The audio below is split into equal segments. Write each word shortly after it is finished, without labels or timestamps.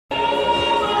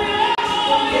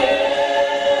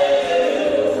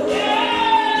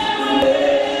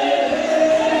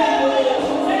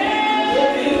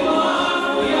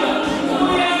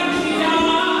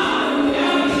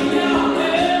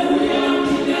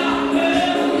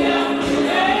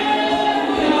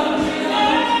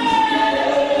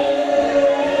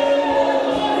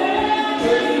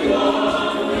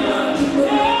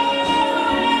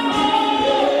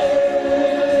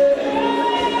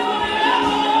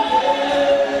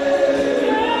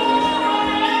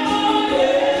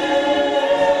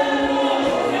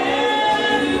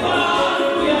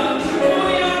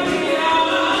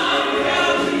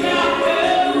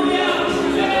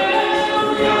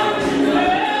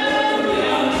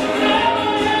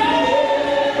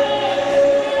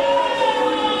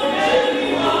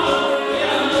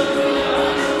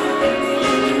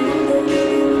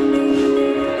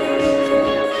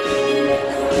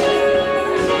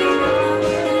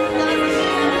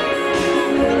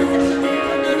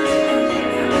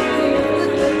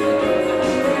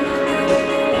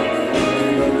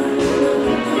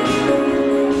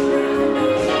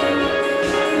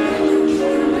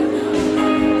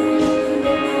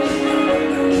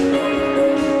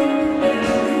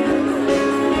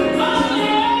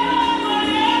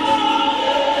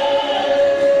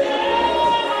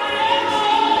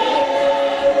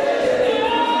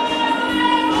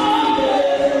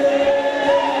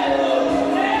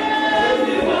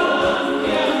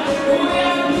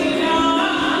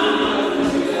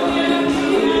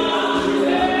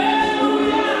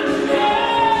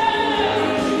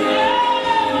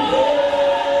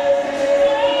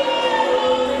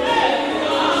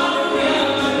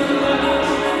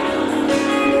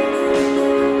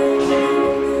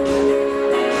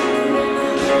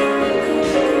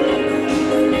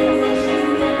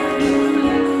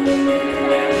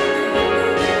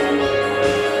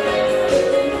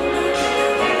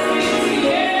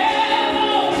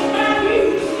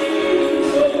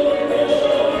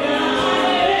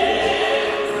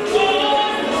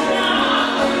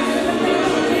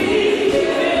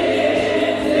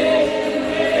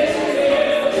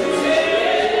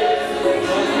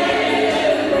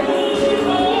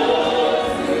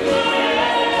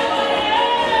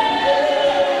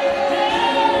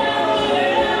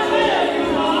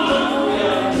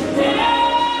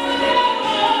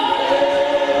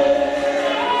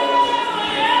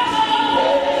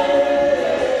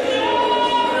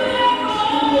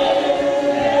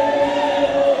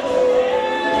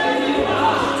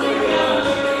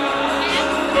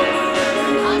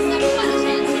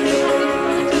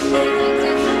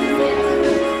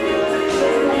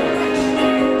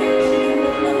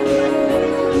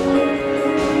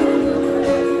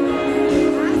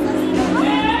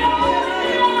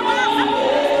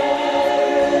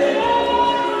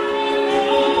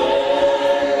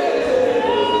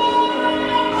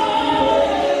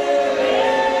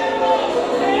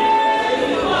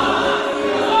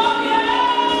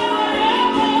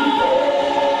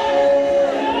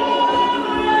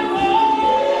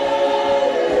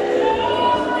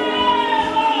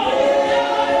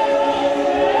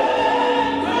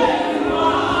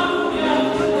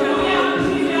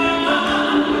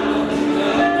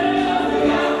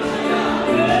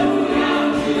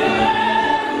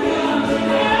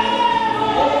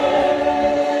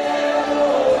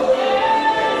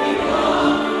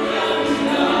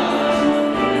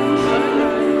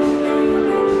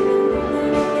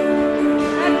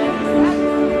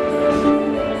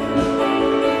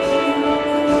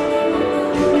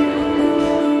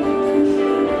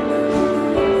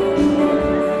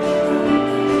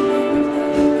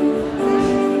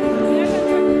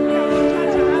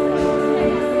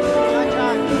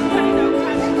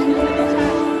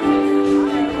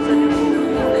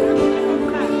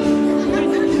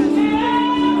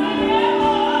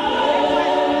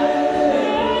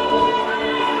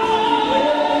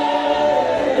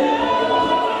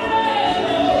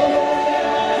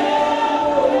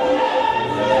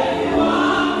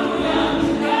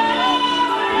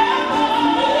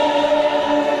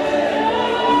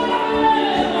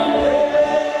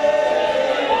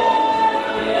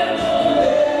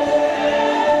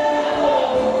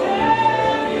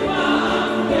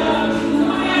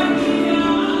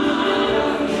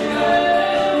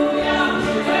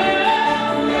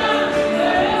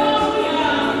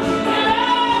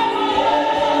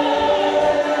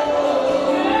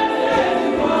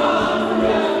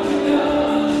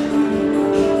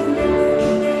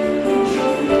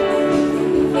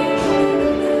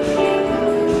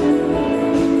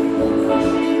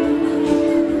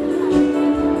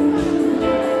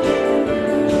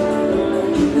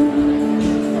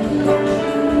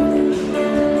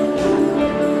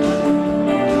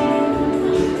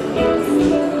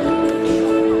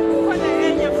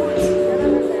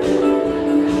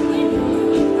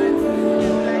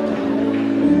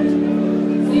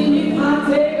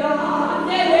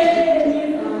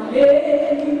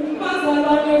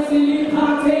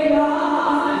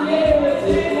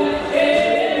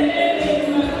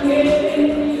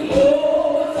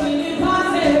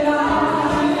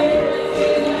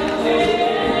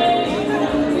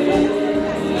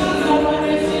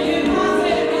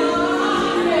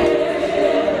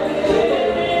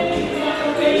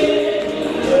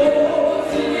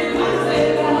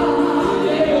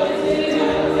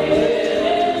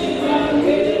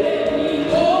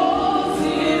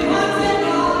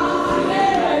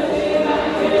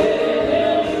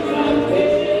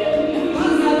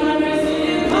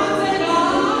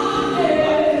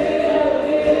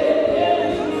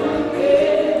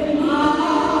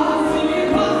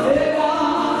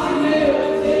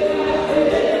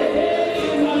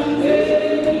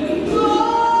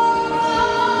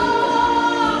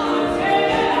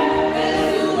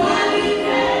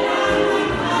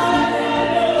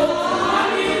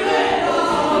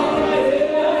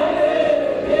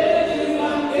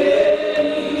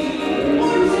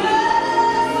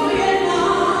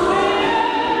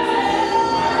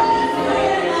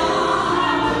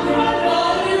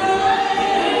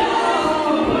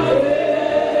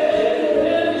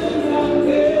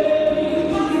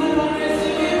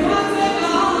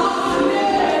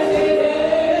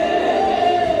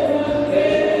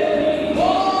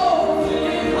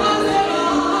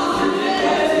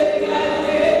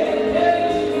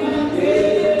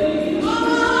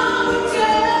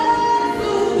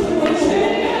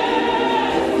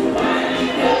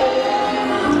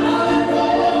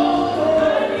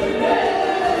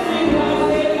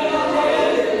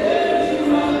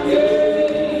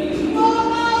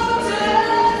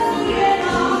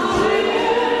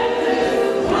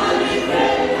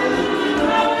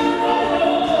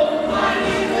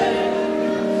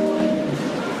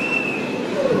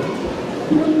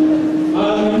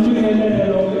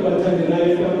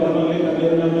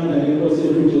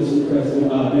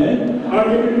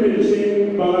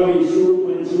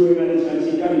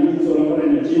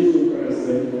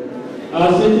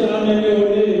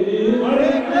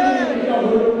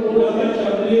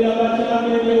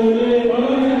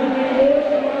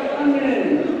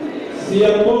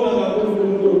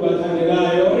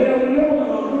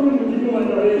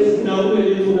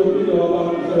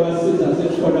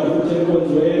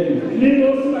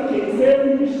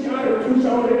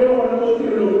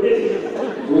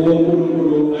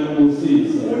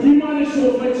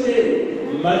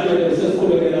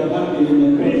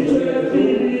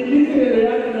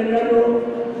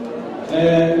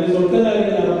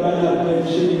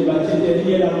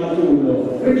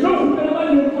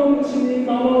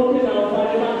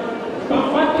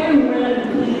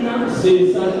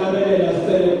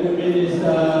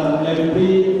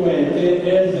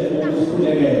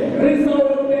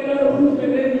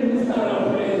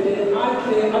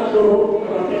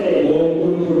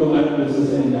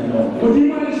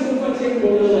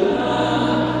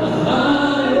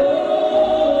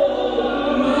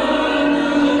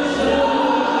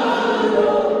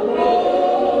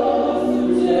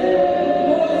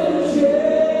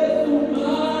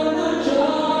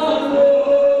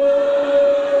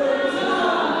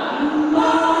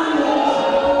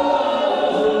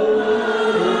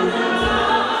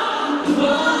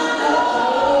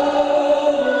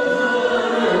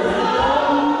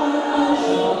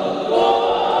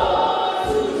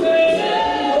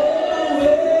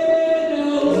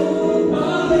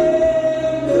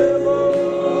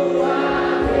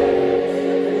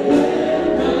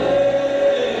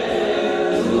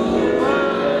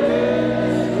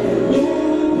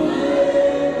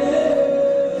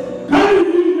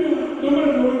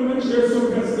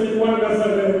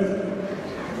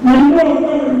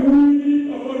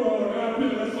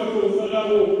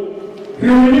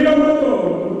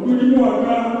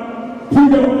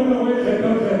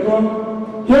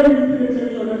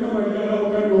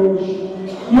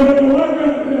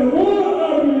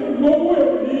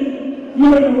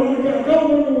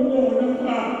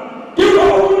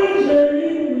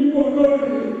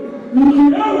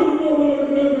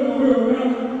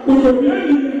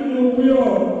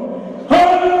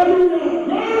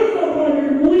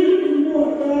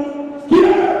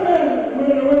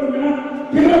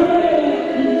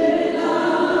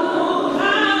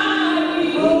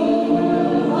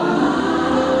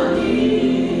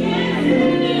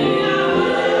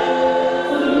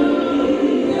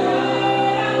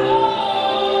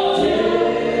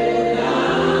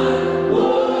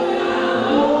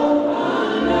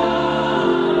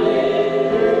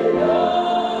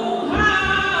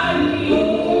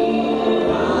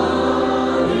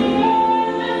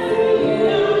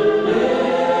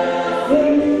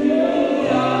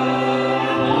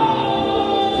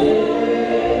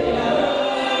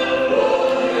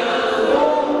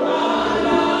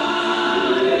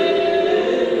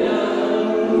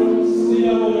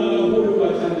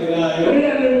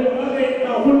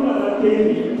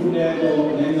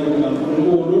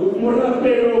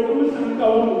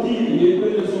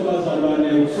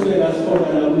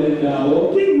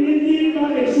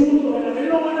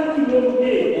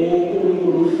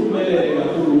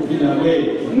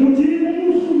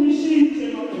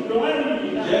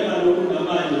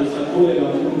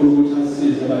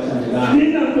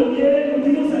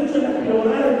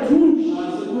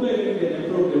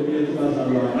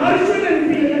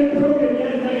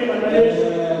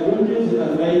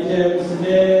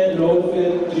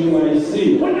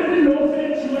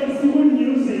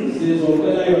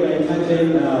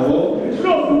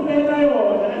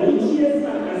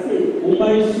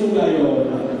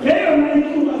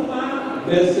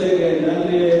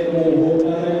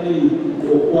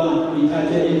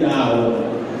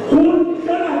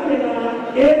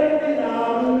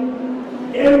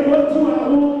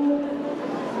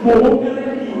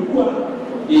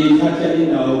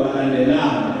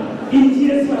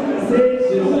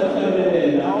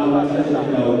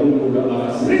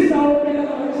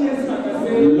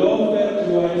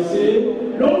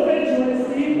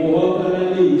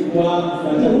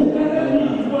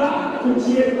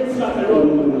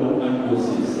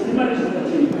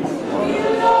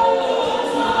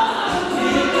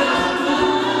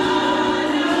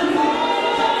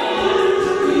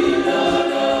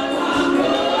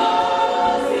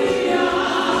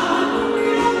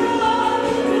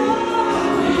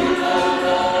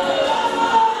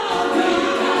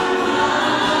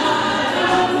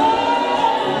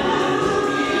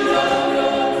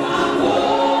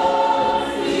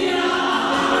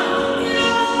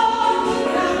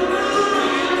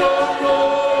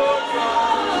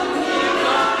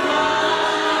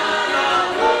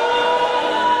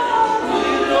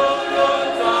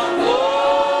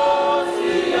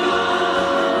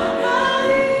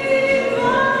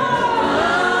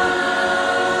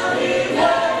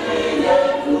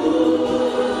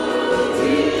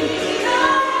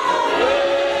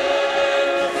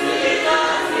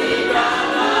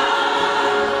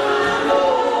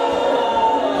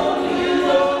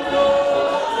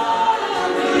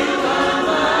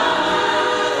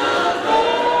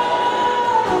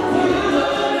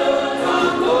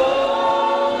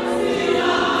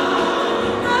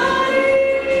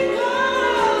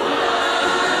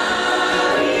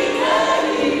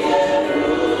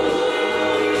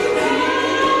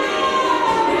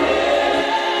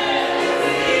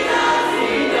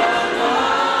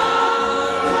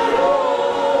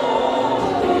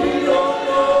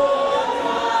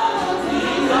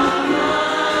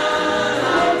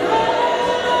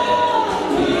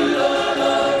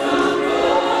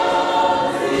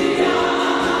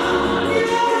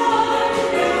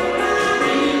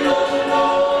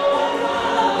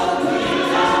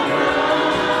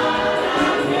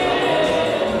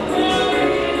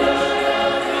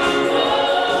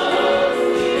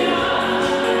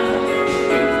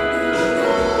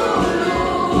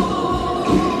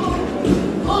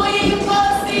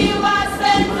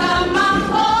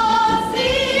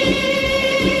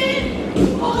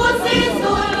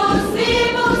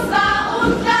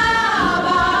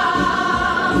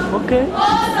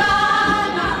Okay.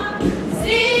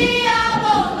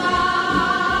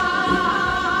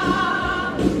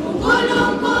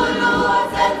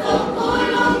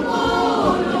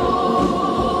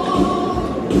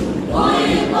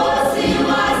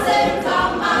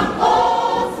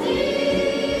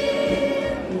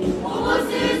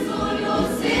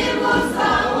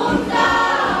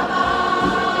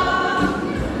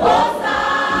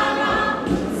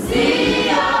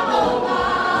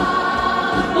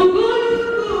 Ungulu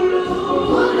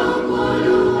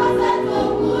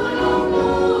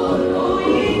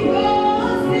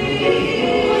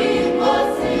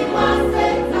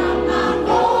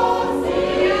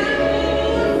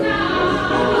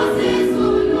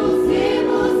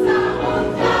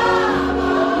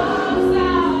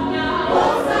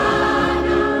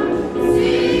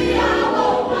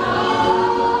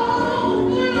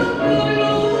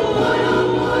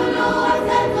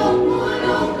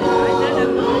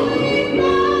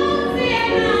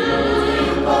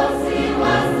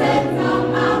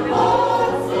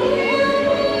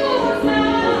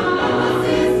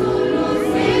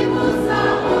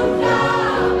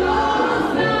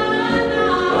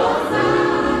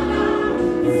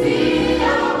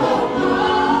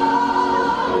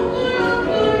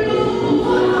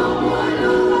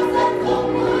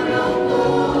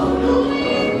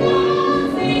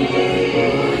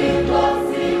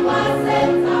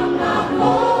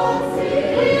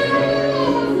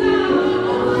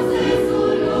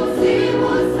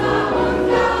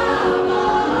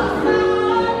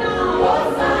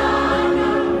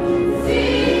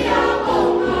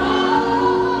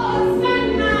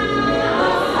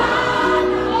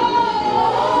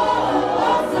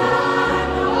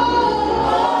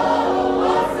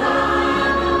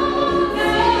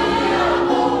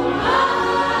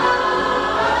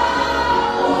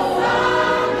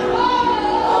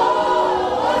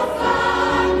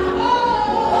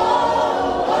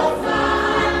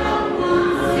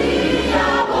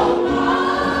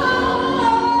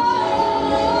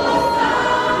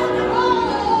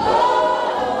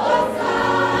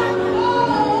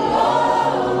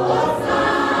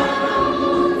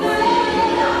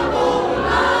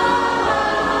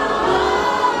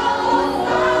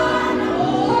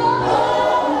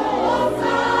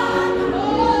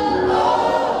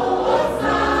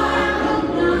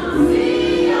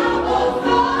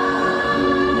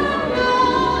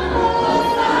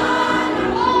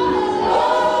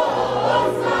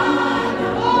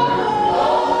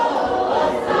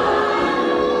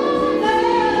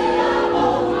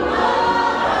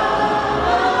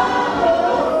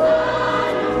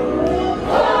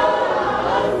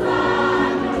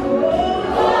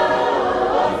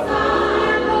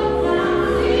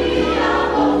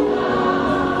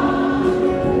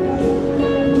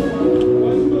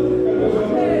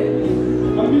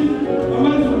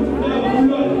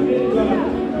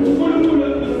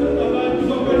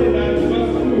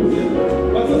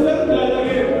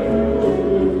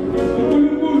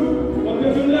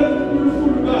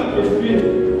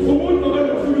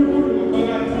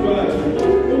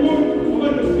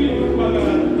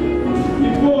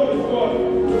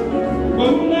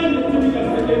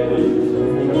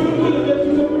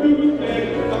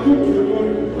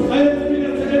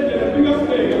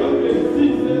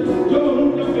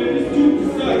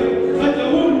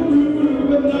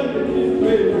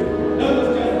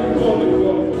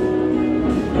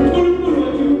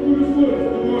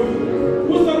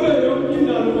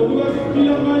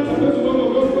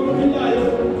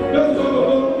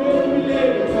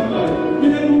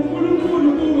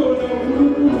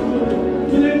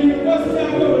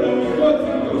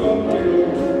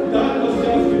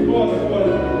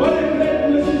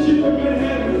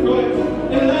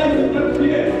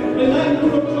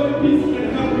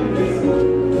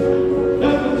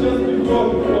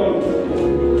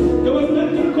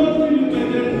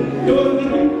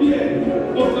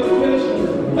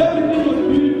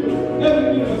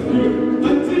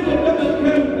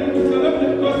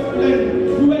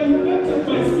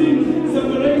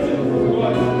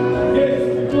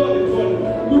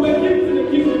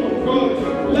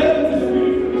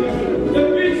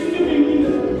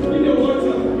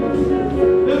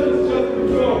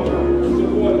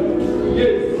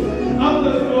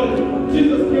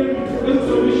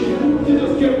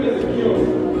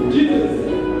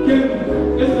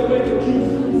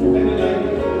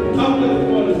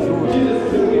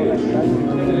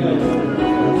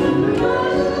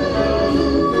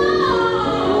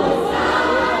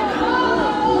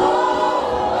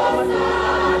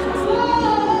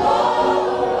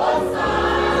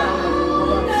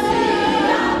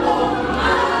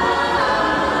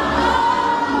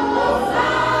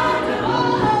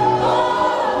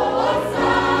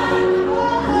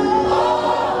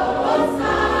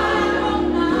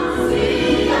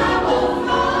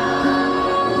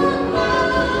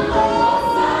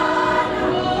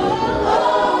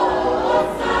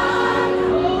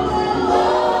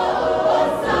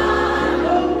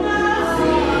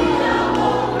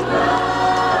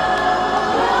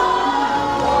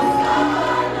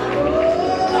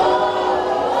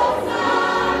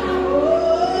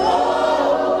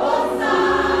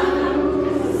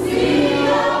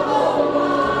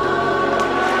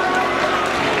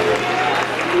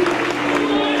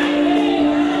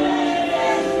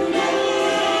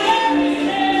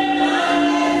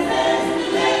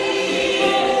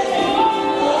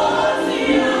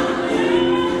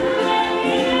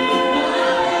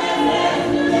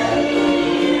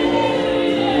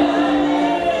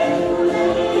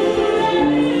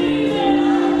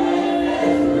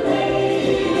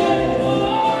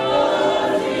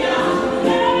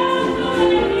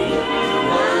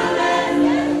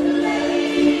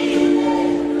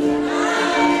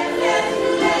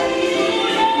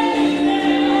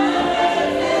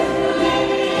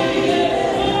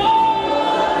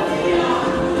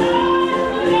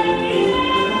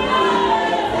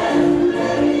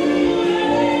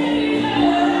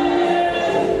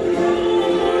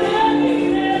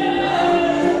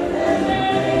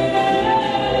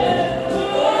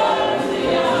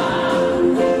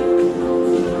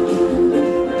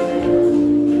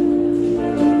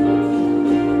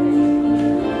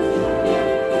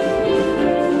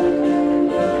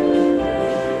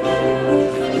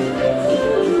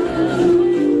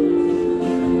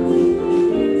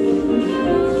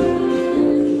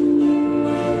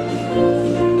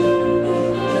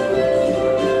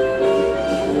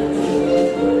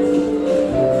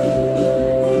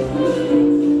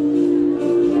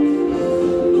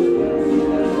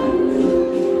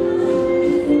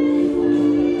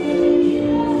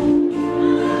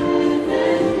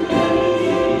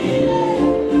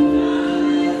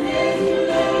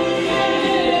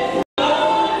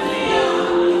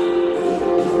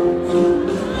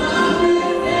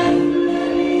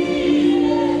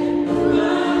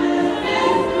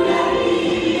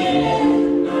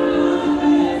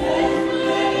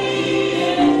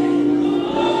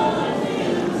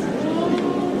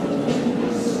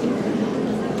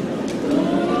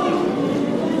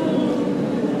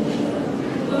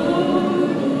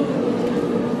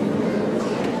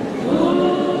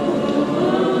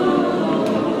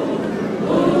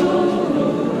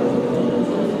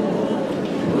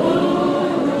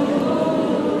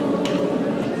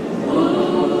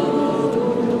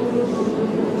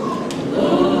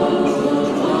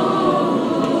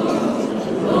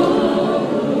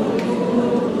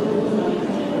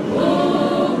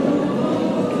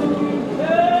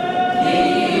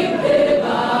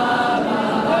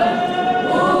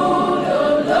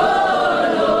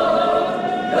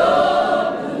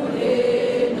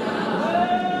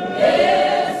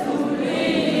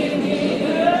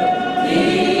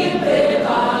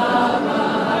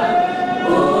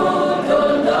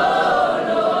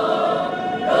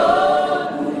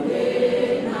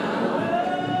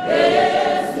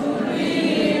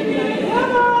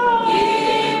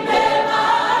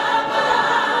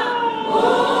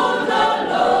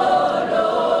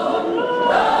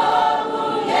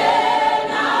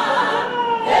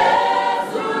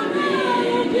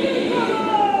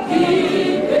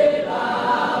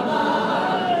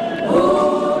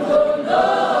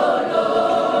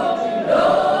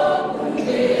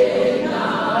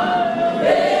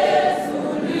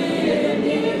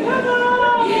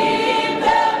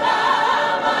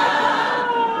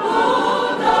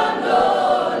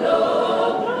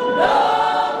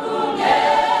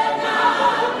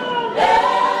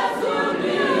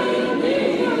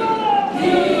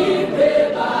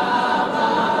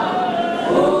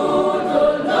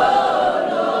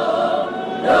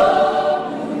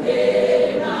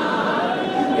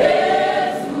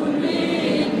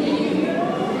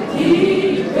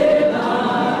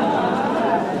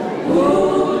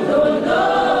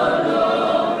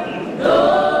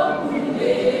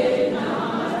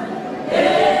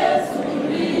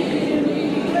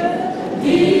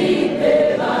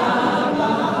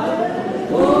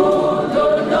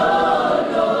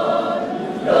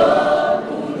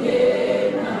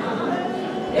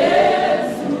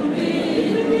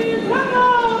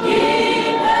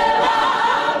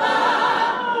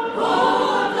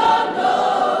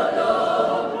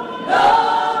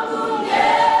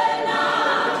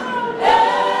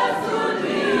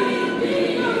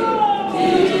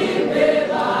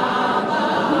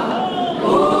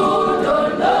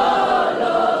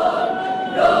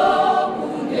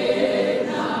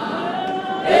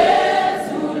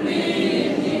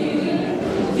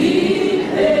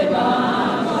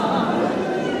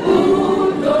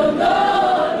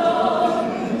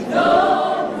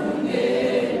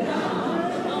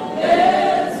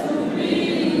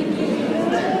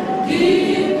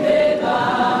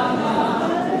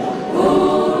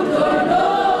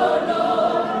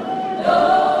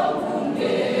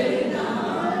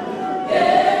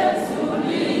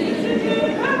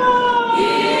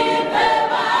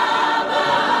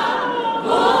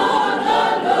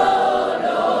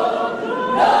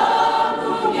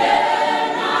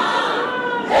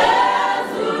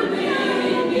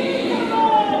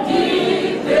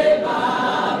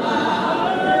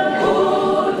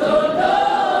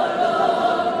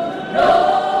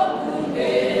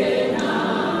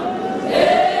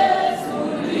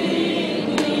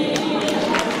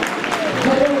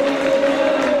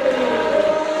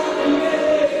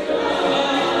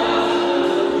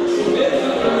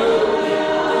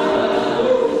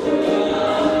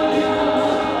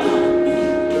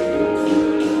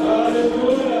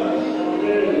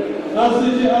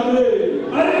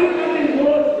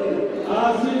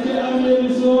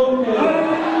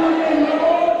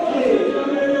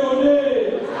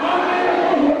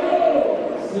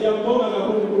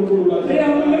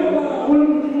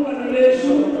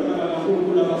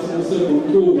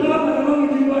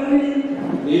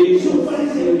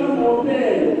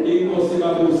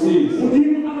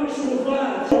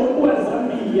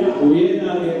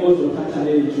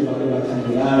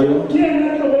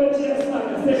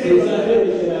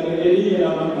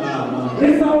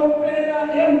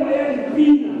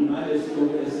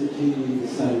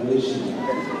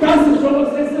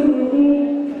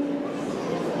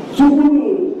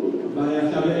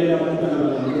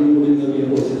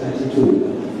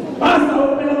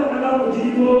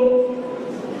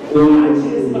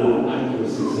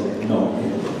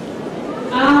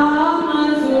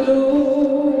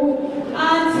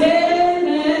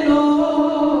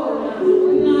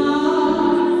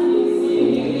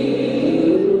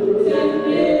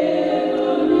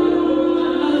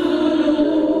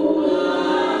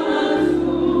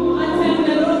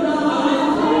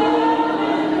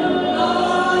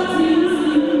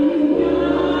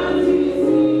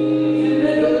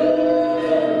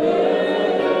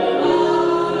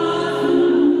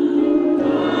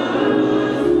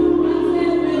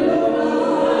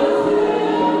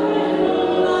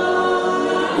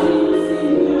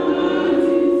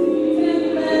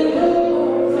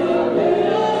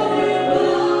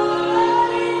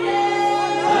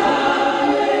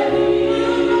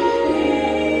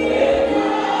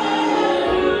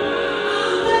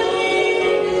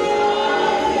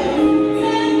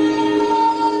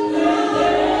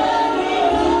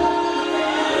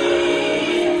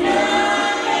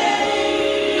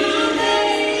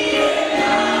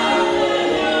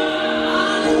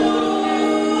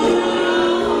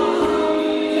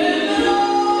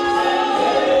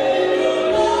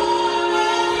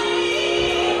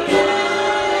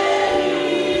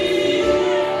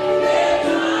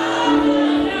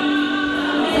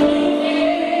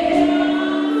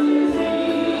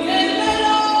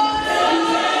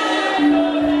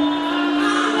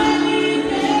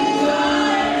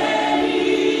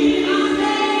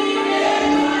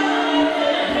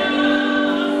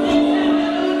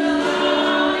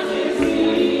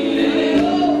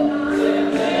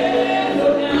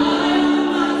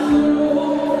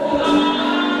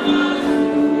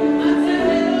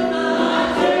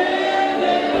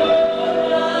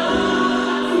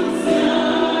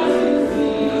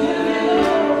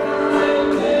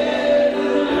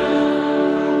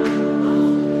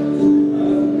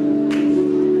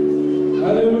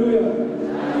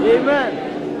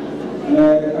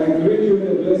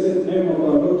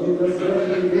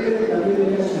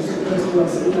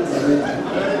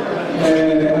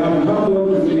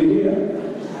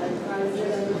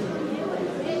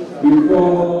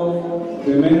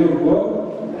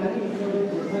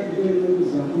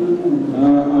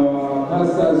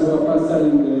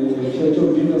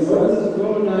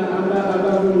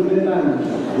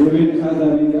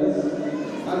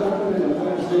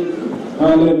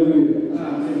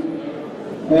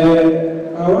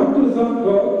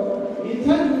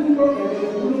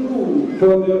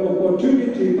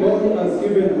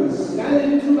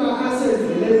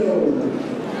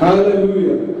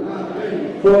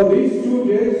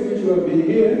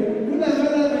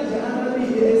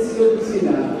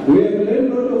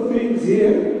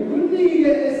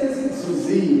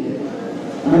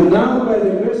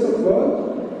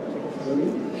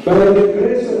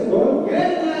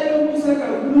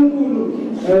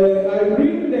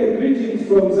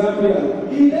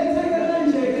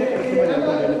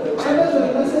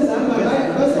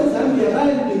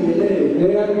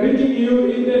greeting you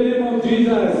in the name of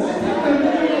Jesus.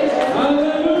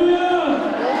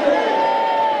 Hallelujah.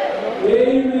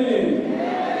 Amen.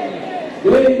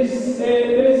 There is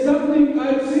something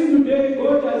I've seen today.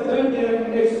 God has done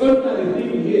an extraordinary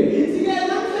thing here.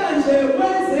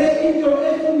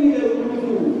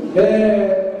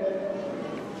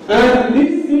 And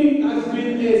this thing has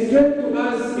been a strength to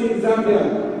us in Zambia.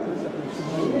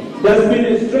 There's been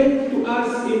a strength to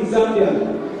us in Zambia.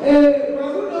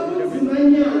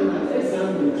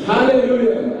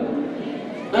 Hallelujah.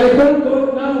 I thank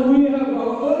God now we have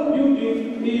our own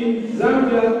building in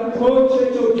Zambia called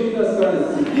Church of Jesus Christ.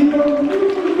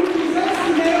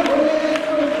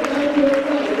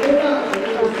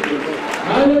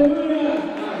 Hallelujah.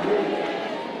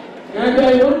 And I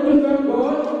want to thank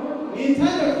God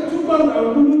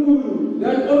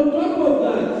that on top of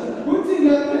that,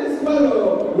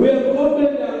 we have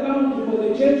opened the account for the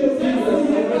Church of Jesus.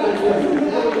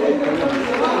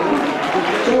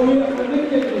 So we are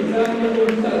connected with Zambia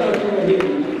and South Africa here.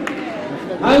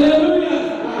 Hallelujah.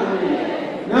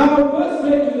 Now let's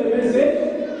get to the message.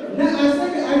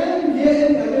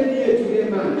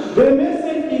 The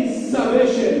message is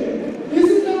salvation.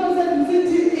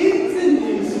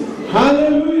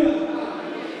 Hallelujah.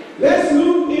 Let's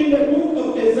look in the book of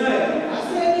Isaiah.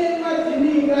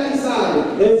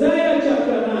 Isaiah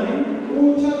chapter 9,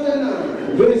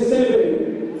 verse 7.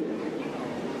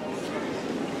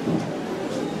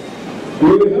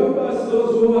 Will you help us,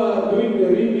 those who are doing the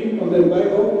reading of the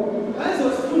Bible?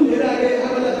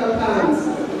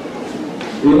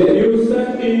 You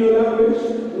start in your language.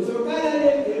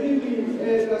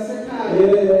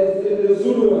 The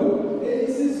Zulu one.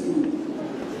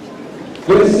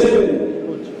 Verse 7.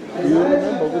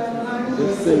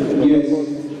 Yes.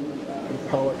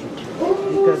 Power to kill.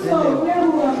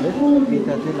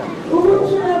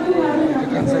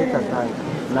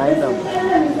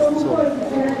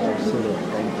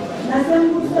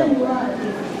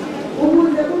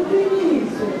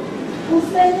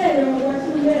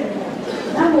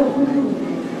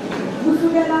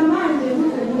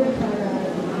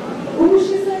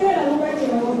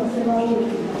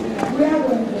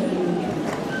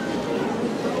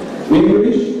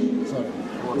 English? Sorry.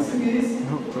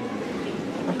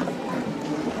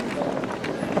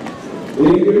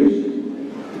 English?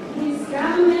 His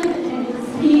government and his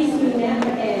peace will never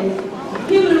end.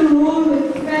 He will rule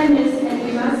with fairness and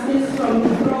justice from the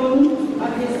throne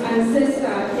of his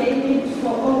ancestor David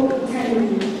for all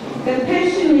eternity. The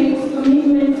passionate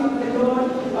commitment of the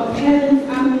Lord of heaven's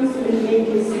armies will make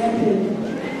this happen.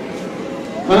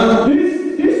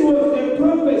 This was a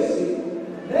prophecy.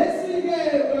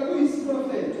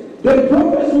 The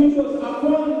prophecy which was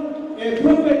upon a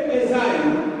prophet Isaiah.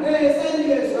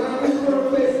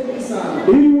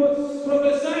 He was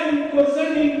prophesying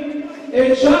concerning a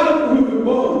child who will be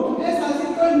born.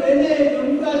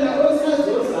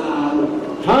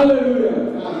 Hallelujah.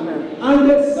 And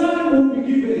the son will be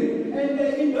given.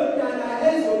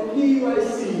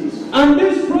 And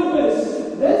this prophet,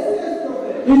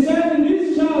 he said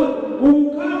this child will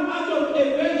come out of a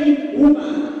virgin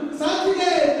woman.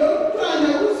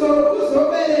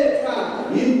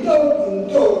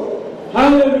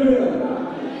 Hallelujah.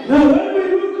 Now when we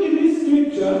look in this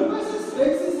scripture,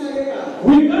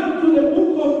 we come to the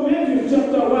book of Matthew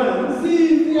chapter 1.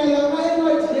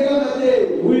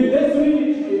 Let's read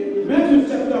it. Matthew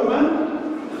chapter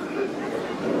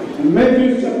 1. Matthew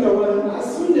chapter 1.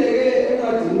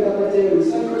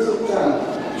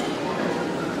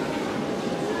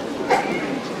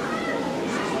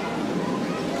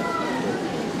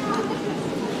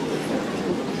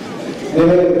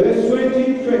 Verse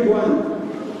 20, 21.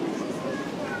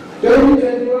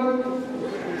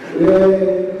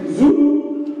 Zulu.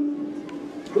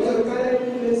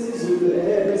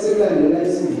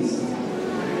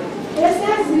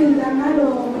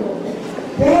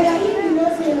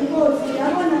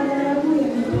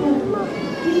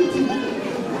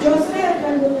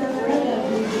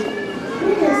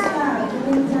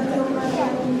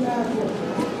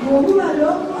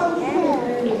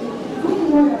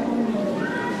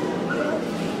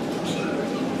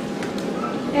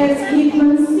 As he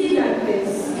considered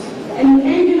this, an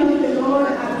angel of the Lord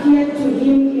appeared to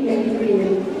him in a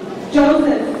dream.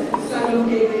 Joseph, son of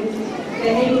David, the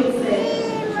angel said,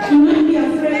 "Do not be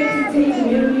afraid to take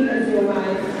Mary as your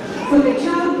wife, for the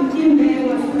child within her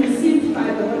was conceived by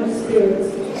the Holy Spirit.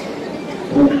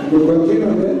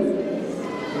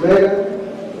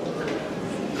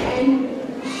 And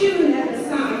she will have a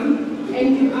son, and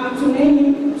you are to name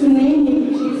him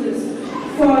Jesus,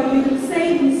 for he will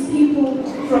save his people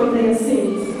from their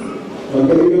sins."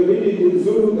 Okay, you read it in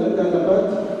Zulu, that part.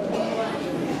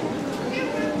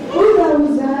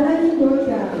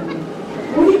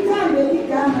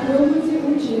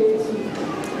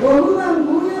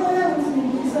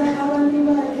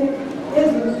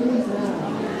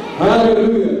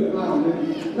 Hallelujah.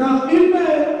 Now, in the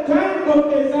time of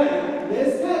Isaiah,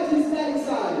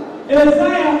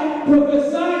 Isaiah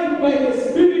prophesied by the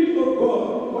Spirit of God.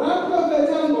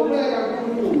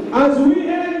 As we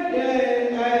had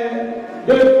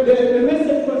the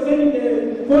message concerning the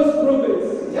false prophets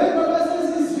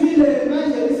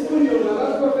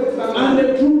and the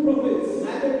true prophets.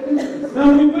 Now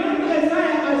we find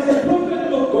Isaiah as a prophet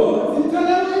of God.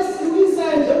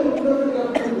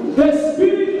 The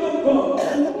Spirit of God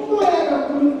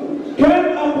came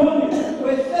upon him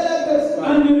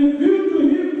and he revealed to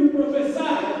him to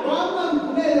prophesy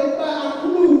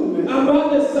about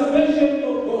the salvation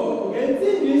of God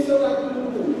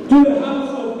to the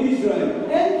house of Israel.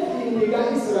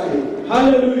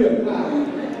 Hallelujah.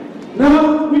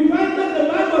 Now we find that the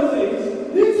Bible says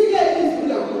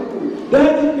that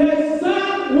the son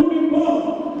will be born,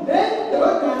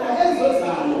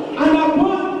 and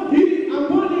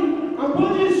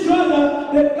upon his shoulder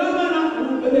the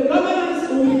governance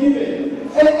will be given.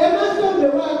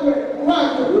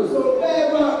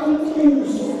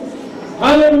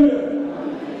 Hallelujah.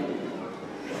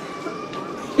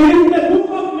 In the book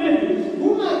of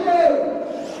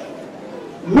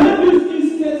Matthew is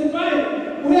testifying,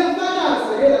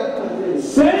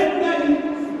 saying that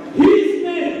his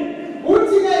name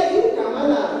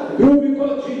will be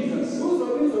called Jesus.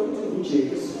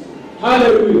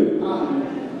 Hallelujah.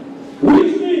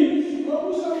 Which means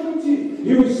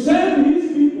he will save his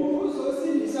people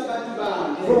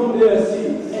from their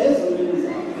sins.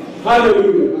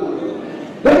 Hallelujah.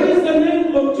 That is the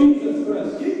name of Jesus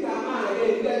Christ.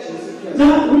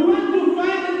 Now we want to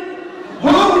find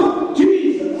how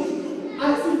Jesus,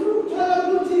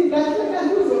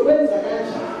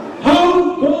 how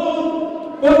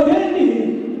God ordained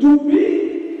him to be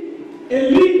a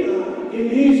leader in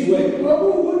his way.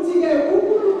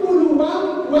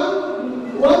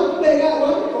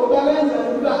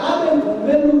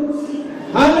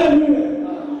 Hallelujah.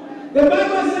 The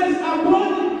Bible says upon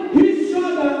his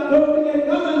shoulder there will be a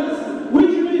governance,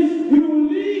 which means he will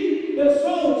lead the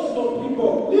souls of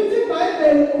people.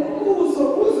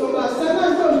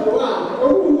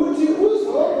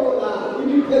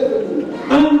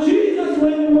 And Jesus,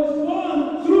 when he was born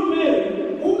through Mary,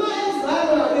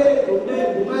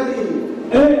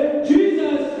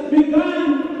 Jesus began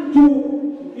to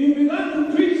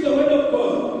preach the word of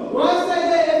God.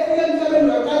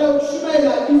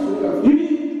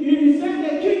 He said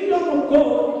the kingdom of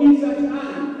God is at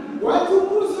hand.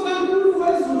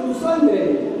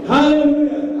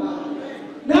 Hallelujah.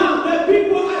 Now the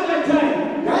people at that time,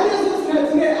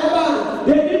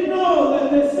 they didn't know that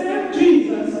the same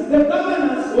Jesus, the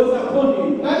governance was upon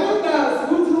him.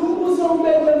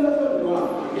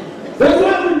 That's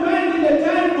why we find in the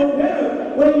time of Herod,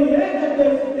 when he heard that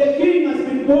the king has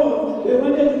been born, they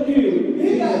wanted to kill him.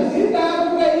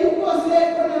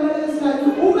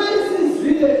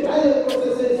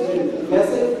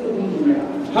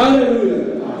 Hallelujah.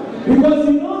 Because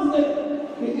he knows that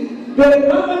the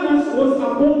governance was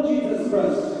upon Jesus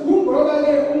Christ.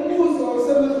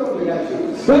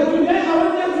 But today I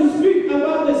wanted to speak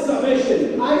about the salvation.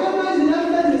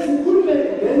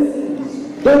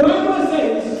 The Bible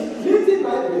says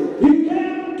he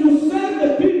came to save the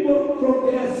people from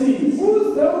their sins.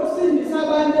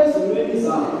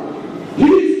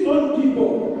 His own people.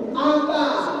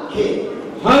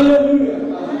 Hallelujah.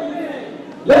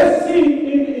 Let's see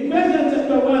in Ephesians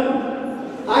chapter 1.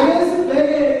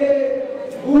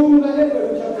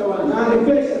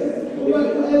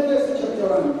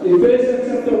 Ephesians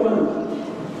chapter 1.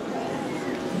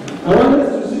 I want us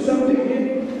to see something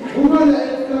here.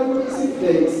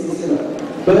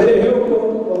 By the help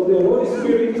of the Holy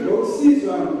Spirit,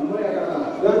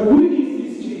 that who is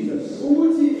this Jesus?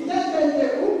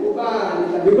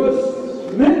 Because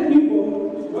many people,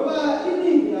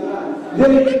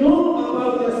 they know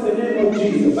about just the name of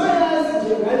Jesus,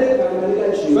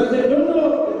 but they don't know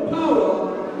the power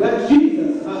that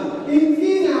Jesus has.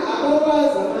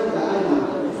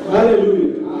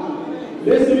 Hallelujah.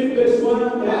 Let's read verse 1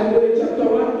 and chapter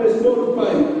 1, verse 4 to 5.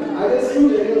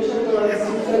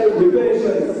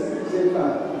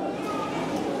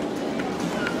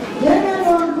 Yena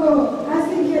longo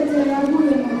asikhetela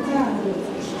kuye ngothando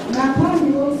ngaphambi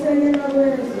kokusekelwa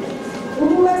kwezwe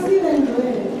ukuba sibe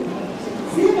ngcwele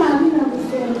singabi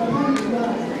nakusonda phambi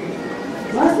kwakhe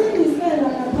wasindisela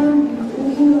ngaphambi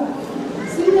ukuba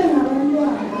sibe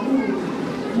ngabantwana kuye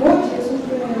ngoJesu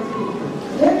Kristu.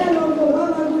 Yena longo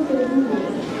kwaba kude kuye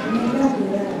nentando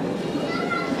yakhe.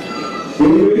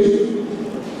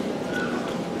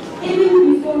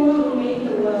 Even before God made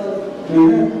the world,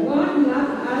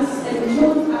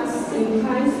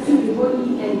 be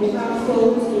holy and without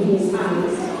fault in his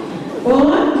eyes.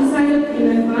 God decided in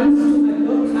advance to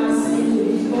adopt us into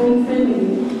his own family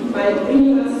by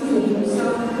bringing us to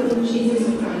himself through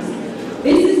Jesus Christ.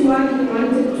 This is what he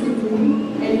wanted to do,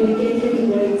 and we gave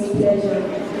him great pleasure.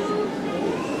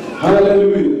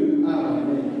 Hallelujah.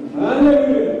 Amen.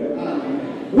 Hallelujah.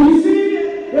 Amen. We see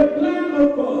the plan of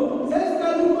God.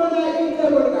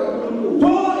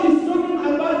 Paul is talking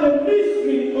about the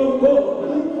mystery of God,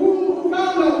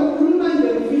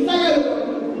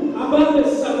 about the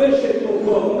salvation of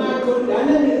God.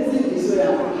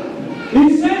 He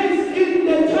says in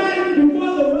the time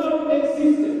before the world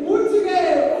existed,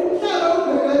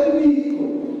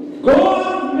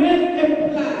 God made a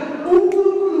plan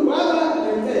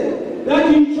that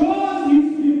he chose his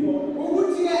people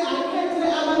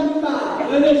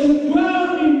that they should dwell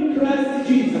in Christ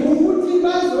Jesus.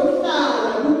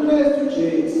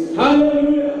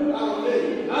 Hallelujah.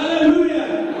 Amen. Hallelujah.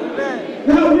 Amen.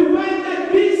 Now we find that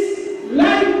this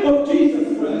life of Jesus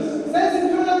Christ is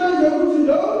not a life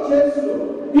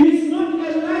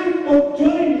of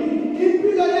joining.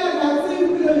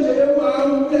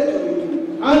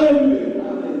 Hallelujah.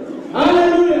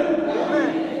 Hallelujah. Amen.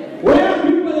 Where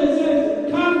people say,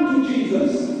 come to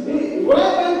Jesus.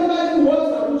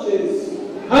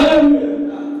 Hallelujah.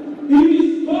 It is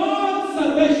God's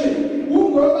salvation. He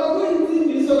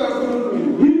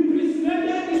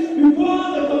presented it before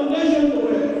the foundation of the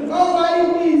world.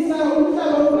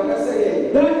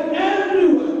 That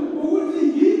everyone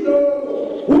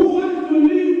who wants to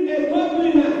live a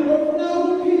godly life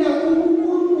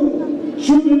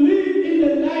should live in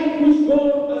the life which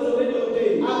God has already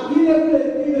ordained.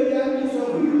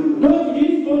 Not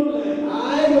his own life.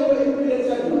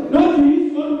 Not his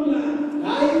own plan.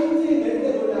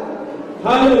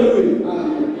 Hallelujah.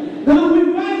 Now we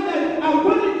find that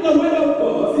according to the word of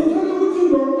God,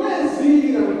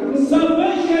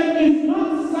 salvation is not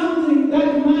something that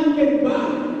man can buy.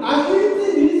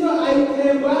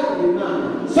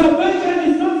 Salvation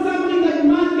is not something that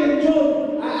man can join.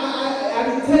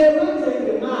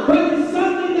 But it's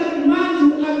something that man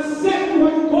should accept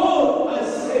what God has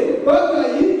said.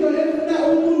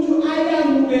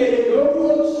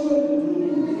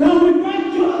 Now we find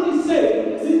John is saying,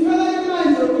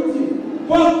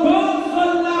 for God so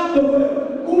loved the world,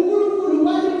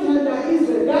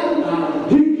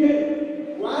 he gave.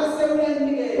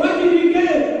 What did he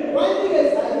give?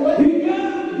 He gave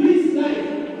his life.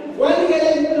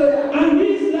 And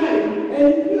his life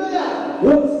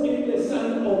was in the Son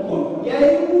of God,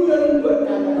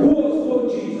 who was called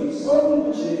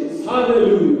Jesus.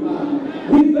 Hallelujah.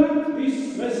 With that, this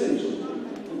message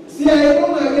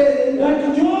that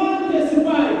John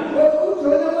testified,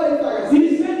 he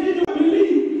said he don't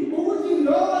believe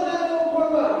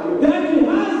that he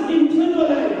has eternal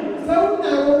life,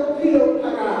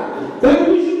 that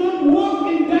we should not walk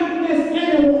in darkness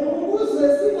anymore.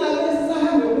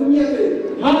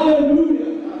 Hallelujah.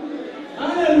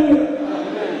 Hallelujah.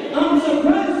 I'm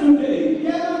surprised today.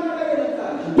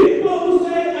 People who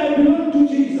say I belong to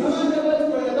Jesus.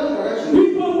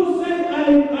 People who say I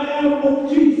am of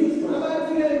Jesus.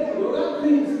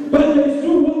 But they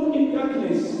still walk in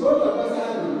darkness.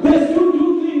 They still do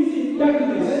things in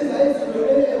darkness.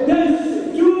 They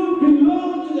still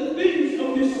belong to the things of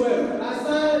this world.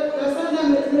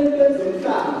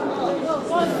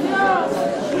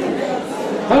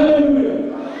 Hallelujah.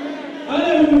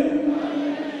 Hallelujah.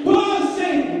 Paul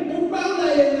said,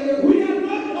 we are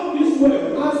not of this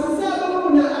world.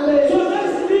 So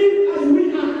let's live as we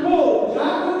are called. Now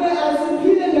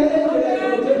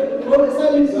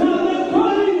the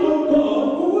calling of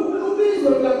God is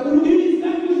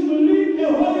that we should live a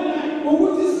holy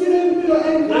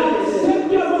life,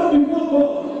 acceptable before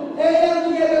God.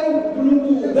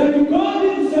 That God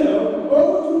himself,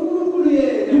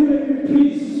 he may be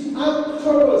pleased.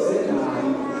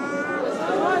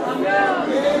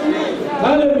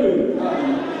 Hallelujah.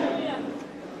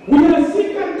 We are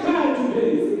sick and tired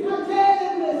today,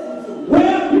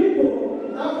 where people,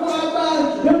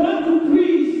 they want to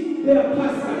please their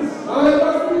pastors. Are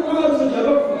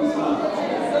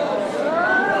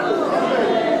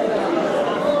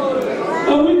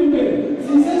we together?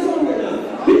 This is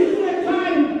the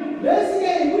time,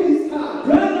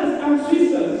 brothers and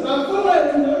sisters,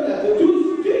 to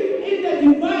speak in the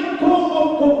divine call of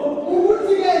God,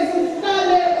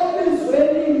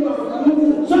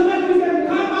 so that we can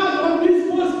come out of this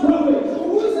false prophet,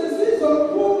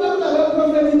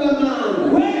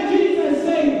 where Jesus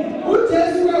said,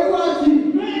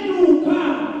 men will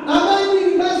come in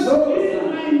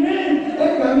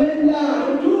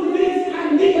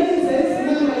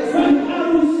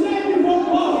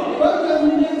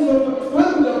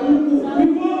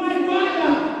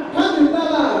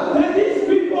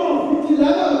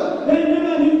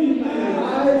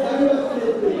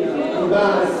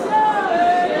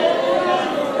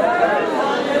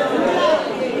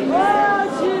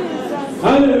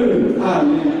Hallelujah.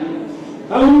 Amen.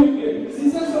 Hallelujah.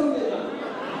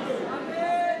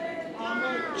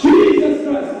 Jesus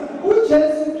Christ.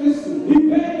 He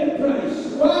paid the price.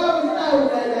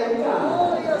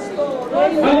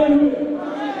 Hallelujah.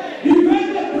 He paid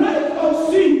the price of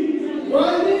sin. So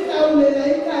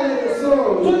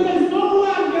there's no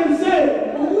one can say,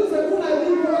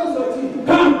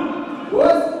 come,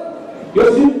 your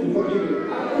sin is forgiven.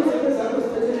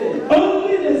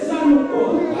 Only the Son of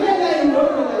God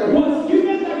was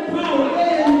given that power,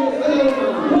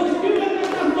 was given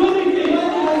that authority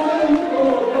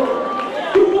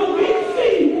to forgive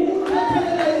sin.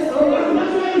 And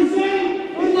that's why he's saying,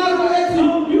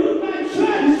 I'll build my church,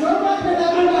 and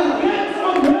the gates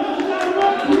of hell shall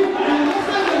not prevail.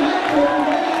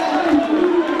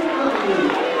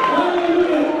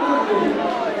 Hallelujah. Hallelujah.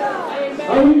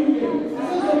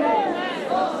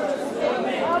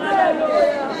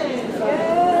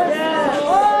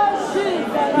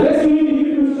 Let's read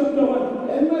Hebrews chapter 1.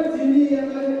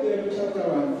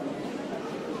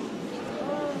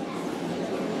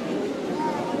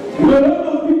 A lot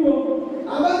of people,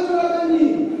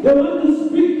 they want to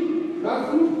speak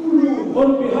on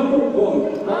behalf of God.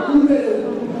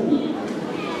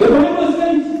 The Bible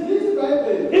says,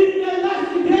 in the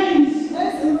last days,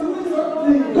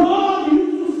 God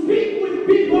used to speak with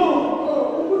people.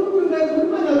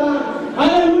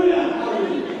 Hallelujah.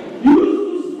 Used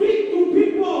to speak to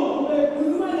people.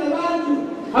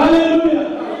 Hallelujah.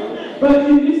 But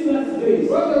in these last days,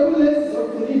 God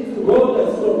has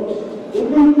stopped. He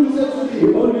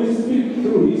only speaks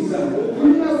through His Son.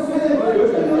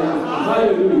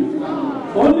 Hallelujah.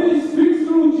 Only speaks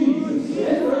through Jesus,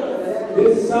 the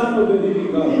Son of the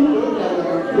living God.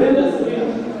 Let us read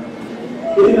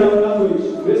in our language.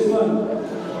 Verse 1.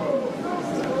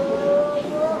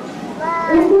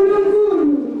 uNkulunkulu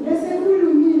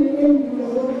esekhulumile endulo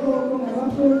kokhokho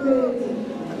ngabaprofethi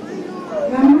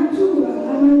ngamathuba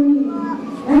amaningi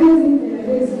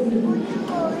nangezindlela eziningi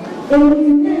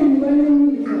ekugcineni kwale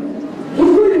mihla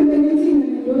ukhulume ngethina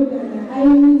nendodana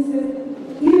ayimise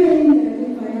ibe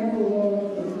yindlalifa yakho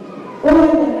konke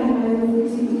owadala ngayo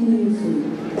futhi iyizwe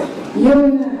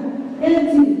yona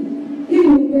ethi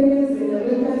ibubekezela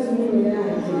kwenkazimulo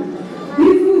yakhe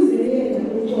ifuze yena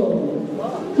uqobo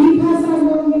iphasa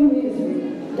konke nezwe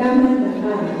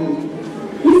lamandla akhe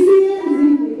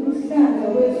isiyenzile umhlanga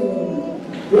wezona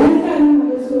yahlala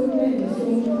ngabesokunene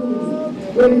somkhulu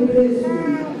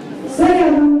wemphezulu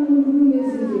seyabankulu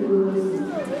kunezingelosi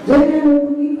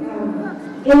njengalokhu igama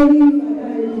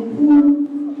eliyifakayo likhulu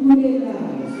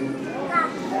kunelazo.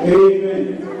 Amen.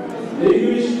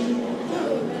 English.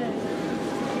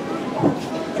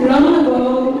 Long ago,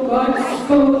 God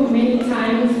spoke many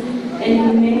times and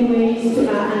in many ways to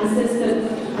our ancestors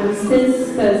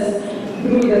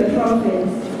through the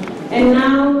prophets. And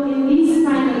now, in these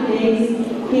final days,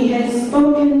 He has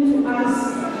spoken to us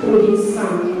through His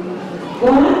Son.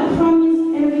 God promised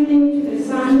everything to the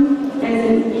Son as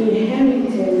an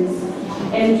inheritance,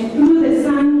 and through the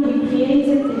Son He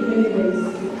created the universe.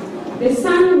 The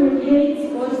Son radiates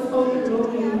God's own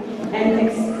glory and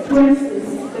expresses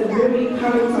the very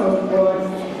character of God,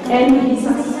 and He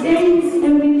sustains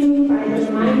everything by the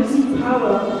mighty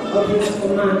power of His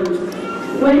command.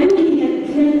 When He had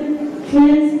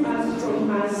cleansed us from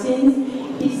our sins,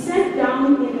 He sat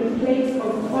down in the place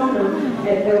of honor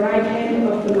at the right hand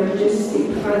of the majestic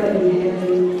Father in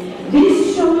heaven.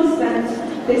 This shows that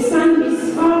the Son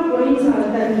is far greater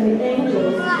than the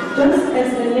angels, just as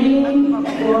the name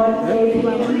God gave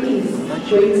Him is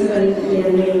greater than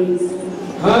their names.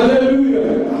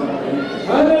 Hallelujah.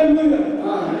 Hallelujah.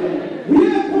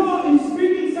 Here Paul is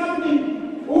speaking something.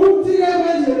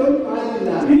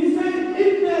 He said, in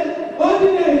the old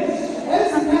days,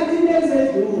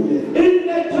 in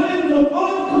the times of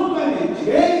old covenant,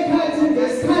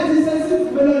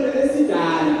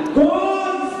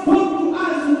 God spoke to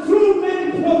us through many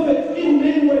prophets in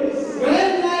many ways.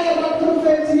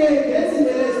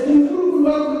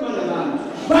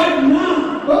 But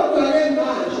now,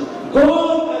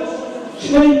 God has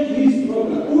changed His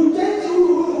program.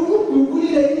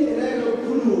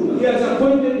 He has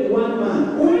appointed one man.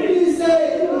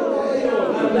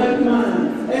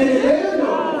 And that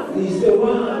man is the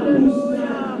one who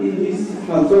stands in His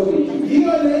authority.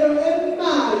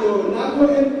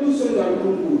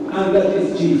 And that is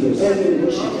Jesus.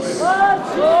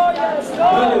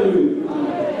 Hallelujah.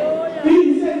 He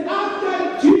said, after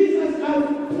Jesus has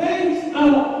cleansed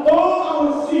all our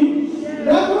sins,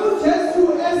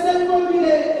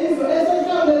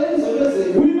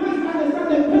 we must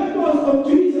understand the purpose of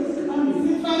Jesus coming.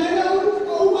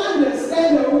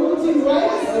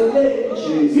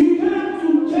 He came to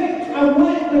take away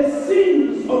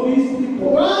of his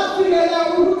people.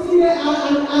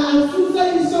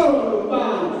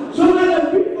 So that the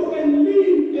people can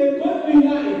live a godly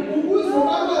life.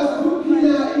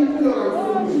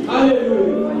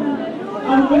 Hallelujah.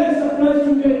 I'm very surprised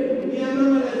today.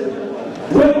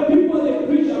 When people they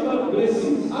preach about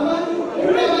blessings.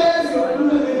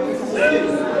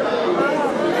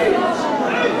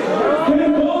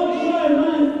 Can God show a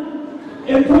man, a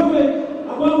prophet,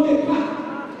 about a car?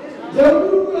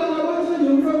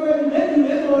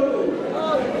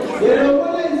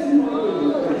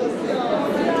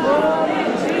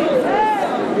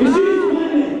 Is it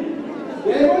money?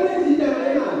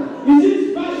 Is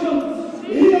it passion?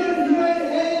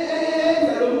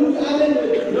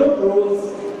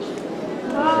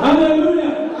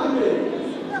 Hallelujah. Amen.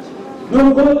 No,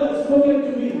 God has spoken to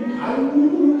me.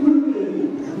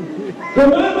 The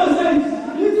Bible says,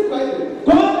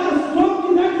 God has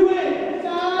spoken that way.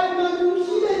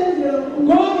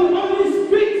 God will only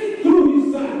speak through his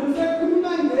son.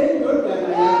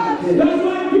 That's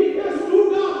why Peter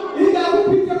stood up. He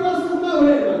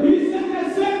said,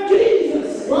 accept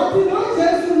Jesus. The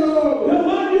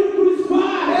one you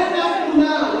crucified.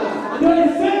 They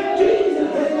accept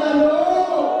Jesus.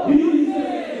 He is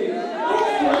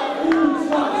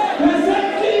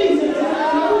accept Jesus.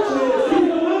 He's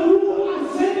the one who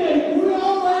ascended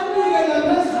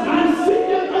and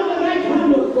seated on the right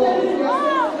hand of God.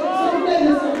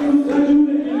 That you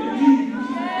may believe.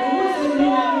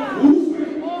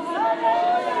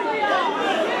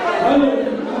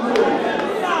 Hallelujah.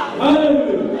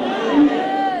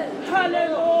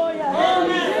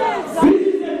 This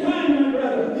is the time, my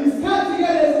brother,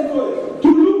 to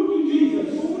look to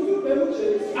Jesus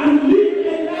and live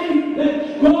a life that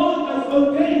God has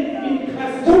ordained in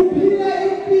Christ.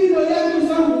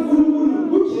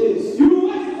 You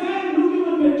waste time looking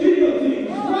at material things.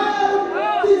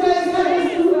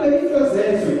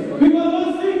 Because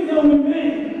those things are with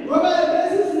men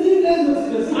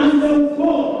and they will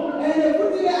fall.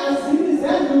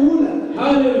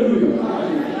 Hallelujah.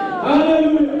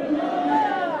 Hallelujah.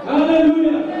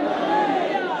 Hallelujah.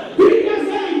 Peter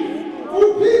said,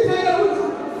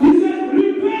 he said,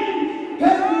 repent.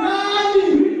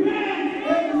 Repent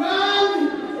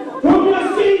from your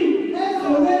sin.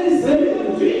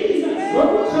 Jesus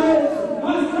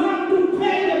has come to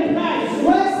pay the price.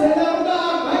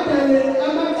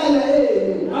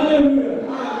 Hallelujah.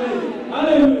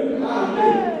 Hallelujah.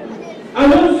 I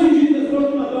don't see Jesus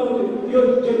talking about your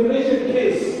generation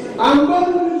case.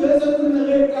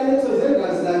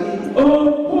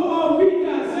 Oh,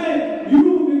 Peter said, you,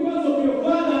 because of your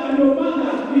father and your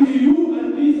mother, it's you and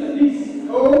this and this.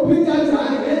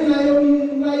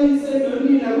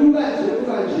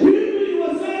 He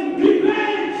was saying,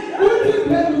 repent.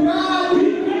 Repent.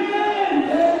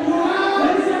 The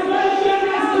salvation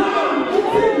has come.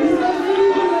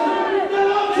 The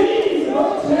Lord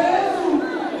Jesus.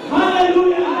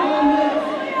 Hallelujah.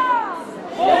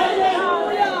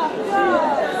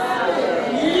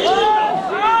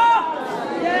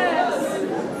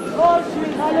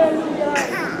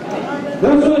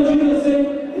 That's what Jesus said.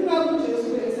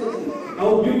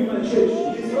 I'll build my church.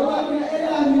 This is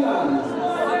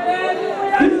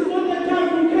not the time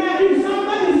to care. If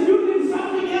somebody is building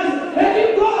something else, let him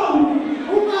go.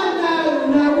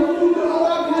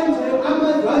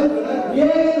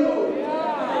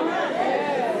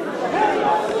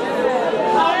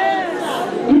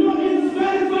 You know, it's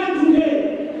very fun today.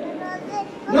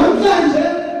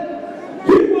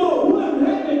 People who have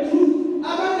heard the truth,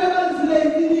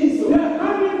 they are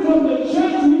coming from the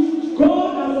church which God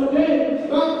has ordained.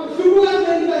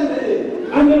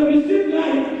 And they receive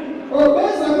life.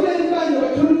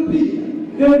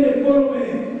 Then they follow me.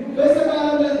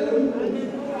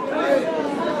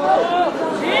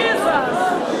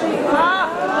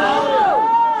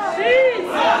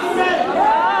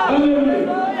 Hallelujah.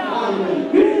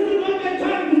 This is not the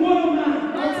time to follow man.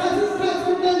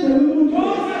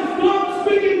 God has stopped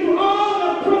speaking to all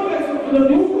the prophets of the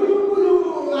new.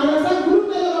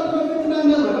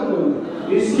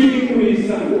 He's speaking to his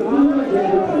son.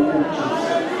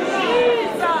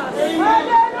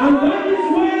 And that is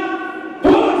where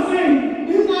Paul said,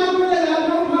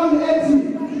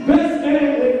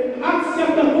 Acts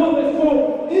chapter 4 verse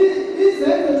 4.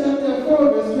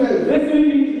 Let's read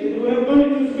it. We are going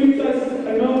to scriptures. I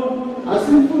know. My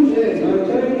time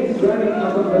is running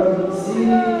out of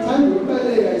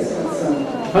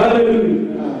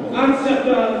Hallelujah. Acts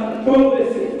chapter 4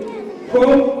 verse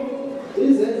 4.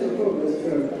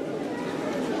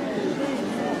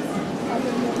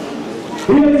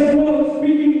 Here is Paul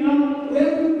speaking now.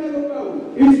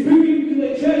 He's speaking to the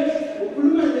church.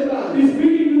 He's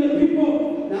speaking to the people.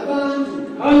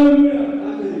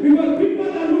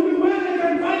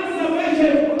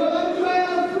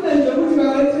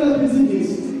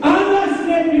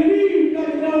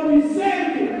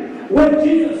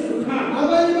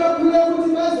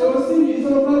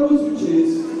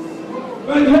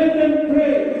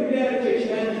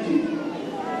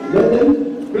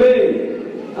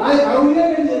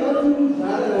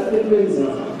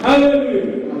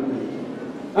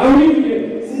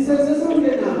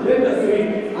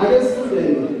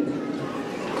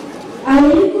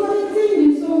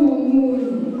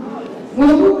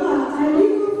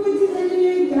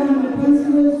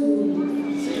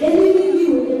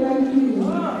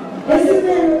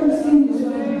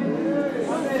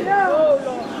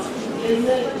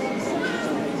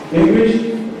 English.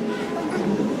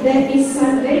 There is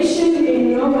salvation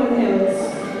in no one else.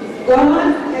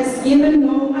 God has given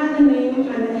no other name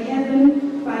under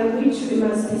heaven by which we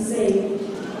must be saved.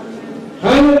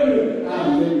 Hallelujah.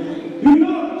 Amen. You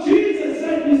know, Jesus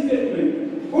said this statement.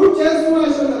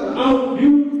 I'll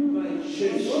build my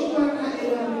church.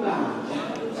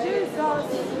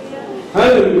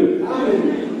 Hallelujah.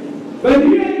 Amen. But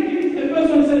here a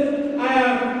person says, I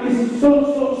am in so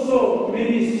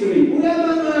ministry. And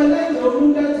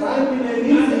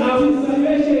our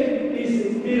salvation is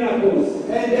miracles.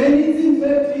 And anything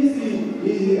that is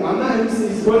a man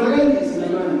is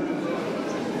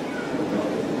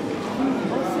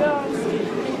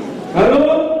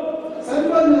hello?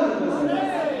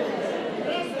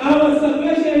 Our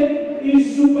salvation is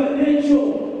supernatural.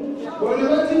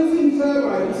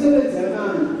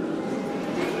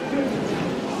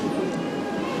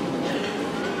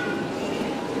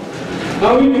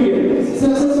 Are we together?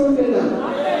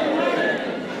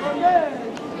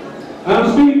 I'm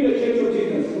speaking the church of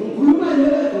Jesus.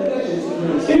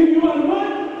 If you are not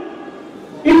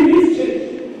in this church,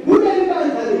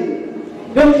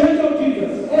 the church of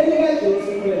Jesus,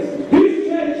 this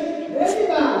church,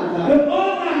 the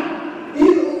owner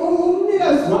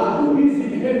is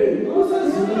in heaven.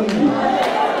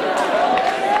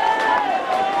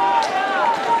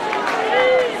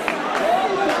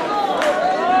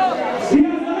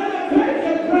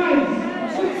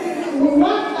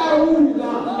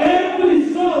 Every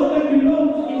soul that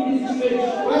belongs in this church.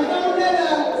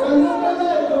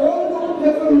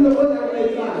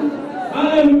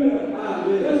 Hallelujah.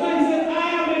 That's why he said, I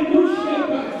am a good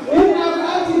shepherd.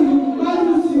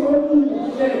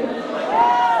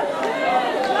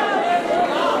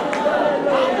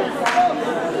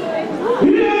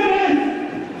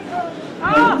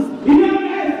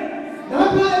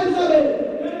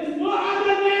 There is no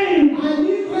other name has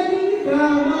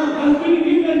been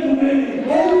given to me.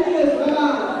 Hallelujah.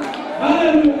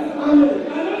 Amen.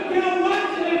 I don't care what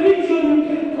religion you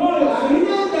can call it.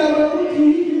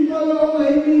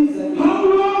 How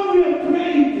long we have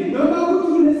prayed.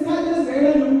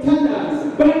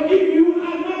 But if you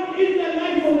are not in the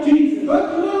life of Jesus,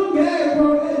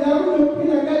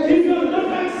 if you have not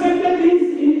accepted his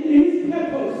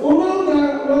purpose,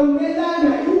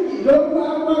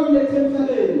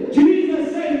 Jesus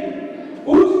said,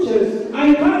 I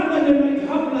come that they might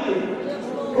have life.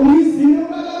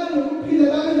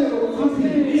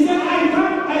 He said,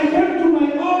 I came to my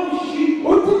own sheep,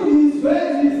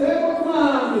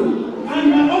 and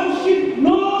my own sheep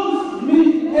knows me.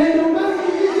 I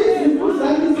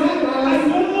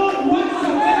don't know what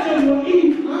salvation you're in,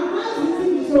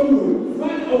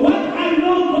 but what I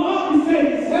know, God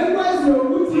says, I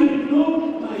know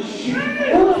my sheep.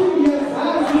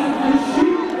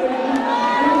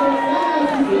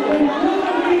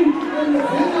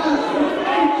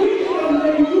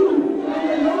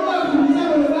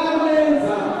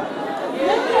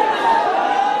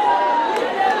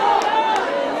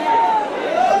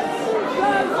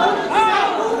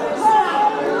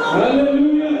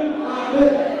 Hallelujah.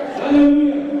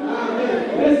 Hallelujah.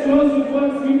 Let's close with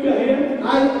one scripture here.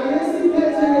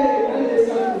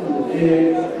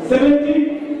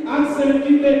 17, Acts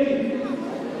 17:30.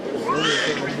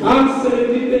 Acts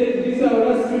 17:30. This is our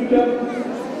last scripture.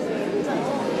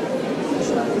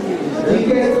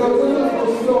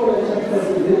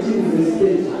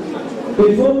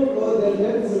 Before we go there,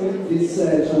 let's read this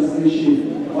translation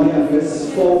on verse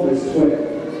 4, verse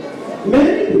 12.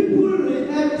 Many people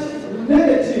react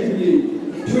negatively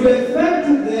to the fact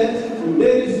that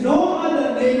there is no other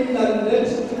name than that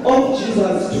of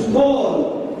Jesus to call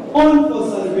on for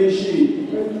salvation.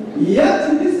 Yet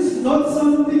this is not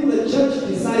something the church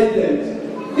decided.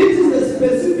 It is the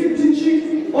specific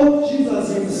teaching of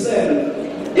Jesus himself.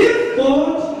 If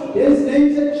God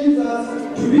designated Jesus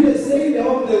to be the Savior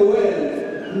of the world,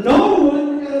 no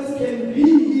one else can be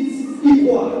his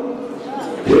equal.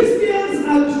 Christians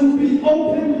are to be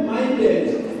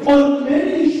open-minded on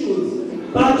many issues,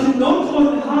 but not on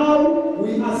how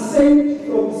we are saved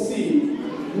from sin.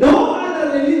 No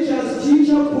other religious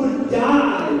teacher could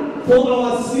die for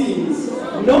our sins.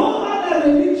 No other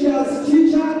religious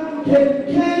teacher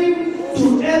came to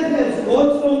earth as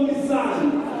God's only Son.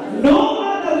 No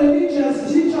other religious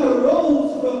teacher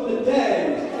rose from the dead.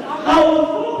 Our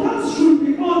focus should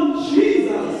be on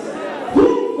Jesus,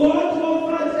 whom God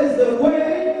offered as the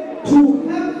way to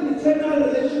have eternal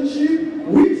relationship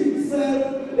with himself.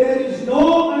 There is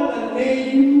no other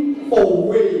name or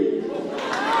way.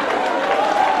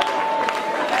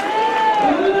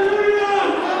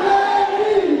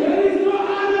 There is no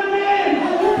other name.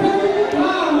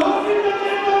 Only the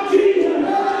name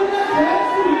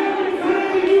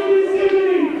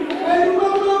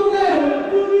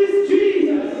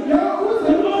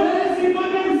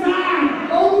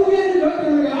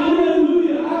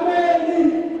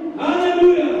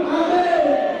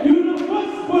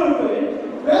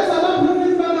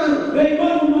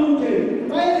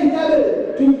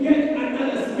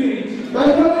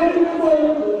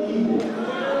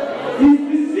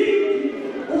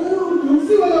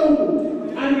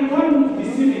And he can't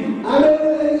deceive him.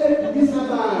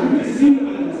 Deceive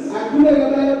others.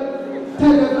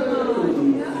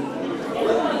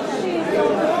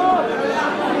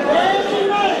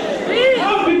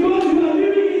 Because you are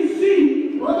living in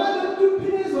sin.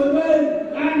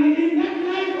 And in that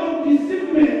life of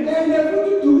deceitment,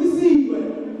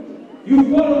 you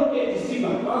follow a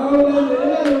deceiver.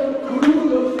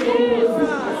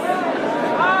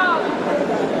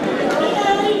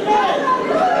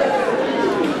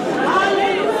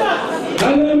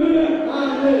 Hallelujah.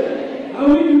 Are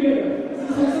we together?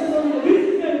 This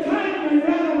is the time, my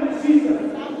brother, my sister,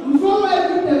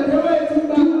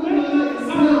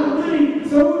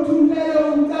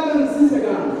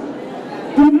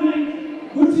 tonight,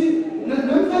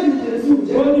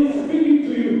 God is speaking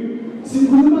to you.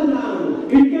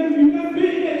 It can be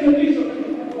a tradition.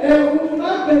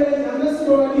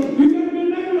 You can be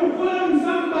maybe following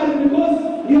somebody because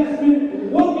he has been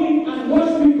walking and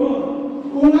worshiping God.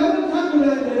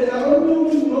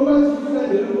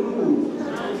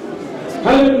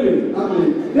 Hallelujah. Amen.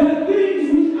 There are things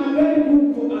which are very good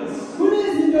for us.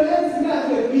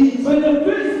 But the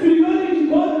first priority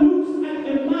God looks at a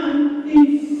man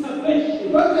is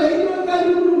salvation.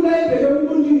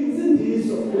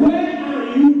 Where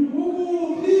are you?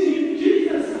 If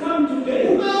Jesus come today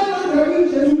to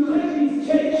take his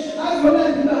church,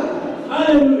 hallelujah.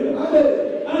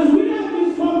 As we have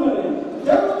this conference,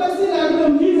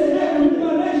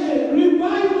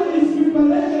 revival is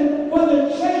preparation for the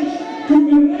church to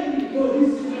be ready for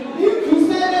this.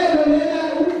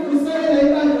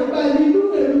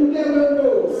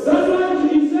 That's why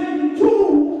he said two.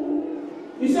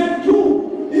 He said two.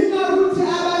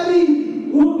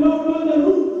 Who don't know the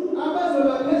roof.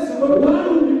 One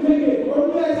will be taken. One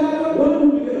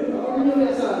will be taken.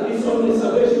 It's on the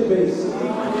salvation base.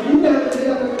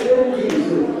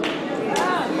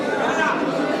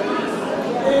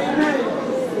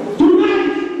 Tonight,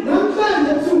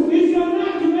 it's your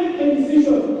night to make a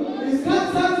decision. It's not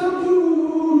a time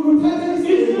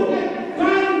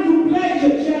to play the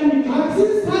charity.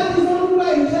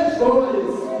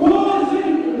 Paul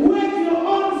said, work your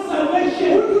own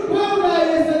salvation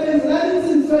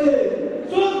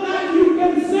so that you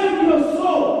can save your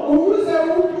soul.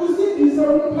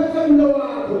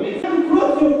 It's to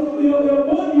cross your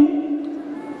body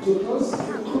to cross.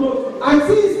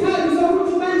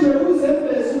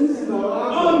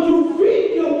 Or to feed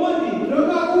your body with the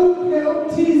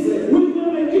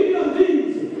material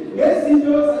things. But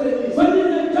it's the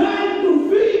time to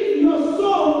feed your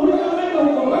soul with the word of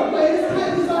God.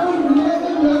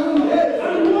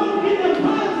 And walk in the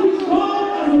path which God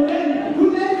has ordained.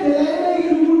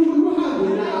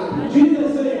 Jesus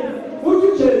said,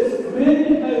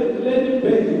 many have laid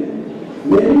burden.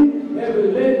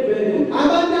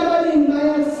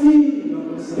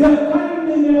 They are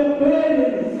carrying their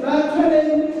burdens.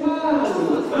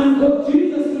 And God,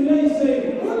 Jesus today said,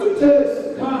 come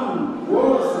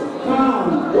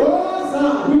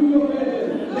with your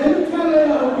burden.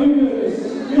 I'll give you rest.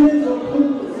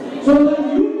 So that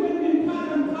you can be part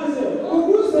and parcel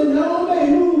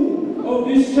of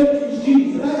this church which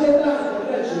Jesus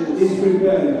is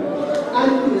preparing.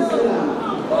 Hallelujah.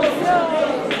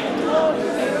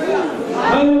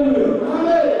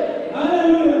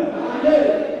 Hallelujah.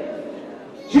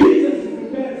 Jesus is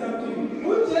preparing something.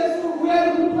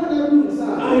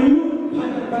 Are you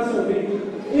part and parcel of it?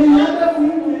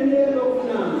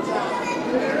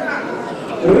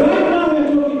 Right now we're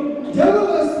talking.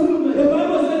 The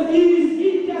Bible says he is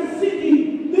interceding.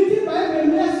 He's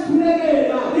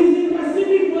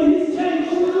interceding for his church.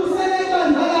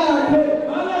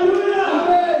 Hallelujah.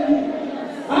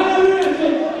 Hallelujah,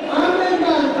 church.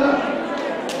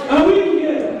 Are we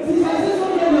together?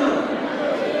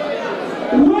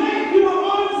 Work your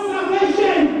own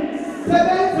salvation.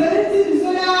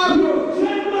 You're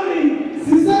trembling.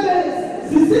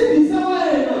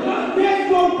 Don't take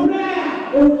for prayer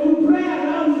or to pray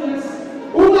around us.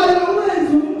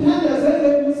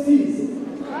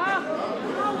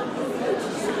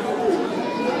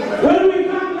 When we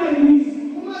come like this,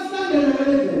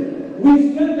 we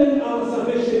strengthen our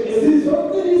salvation.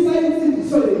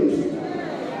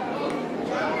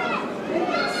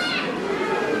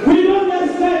 We don't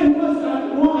just say because I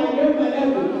gave my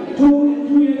life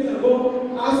 2 years ago.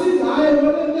 I'm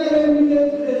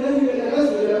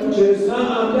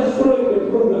just following the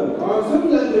program.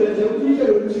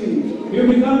 You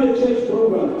become a church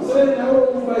program.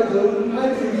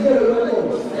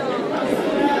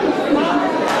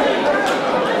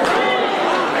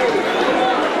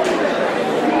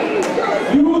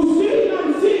 You will sin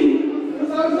and sin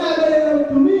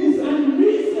and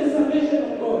miss the salvation of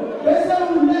God.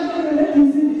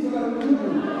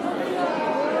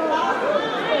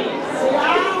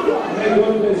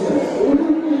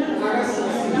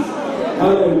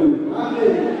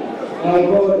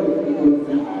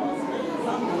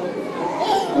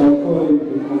 calling to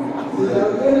come.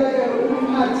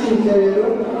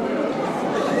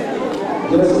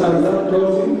 Just as that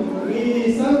closing,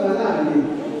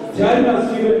 time has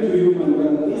given to you, my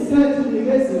brother.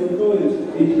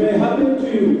 It may happen to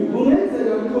you.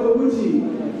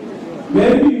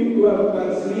 Maybe you are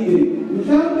backsliding.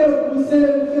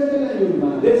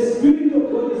 The Spirit of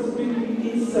God is speaking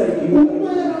inside you.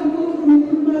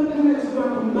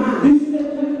 This is the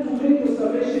time to make your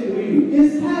salvation real.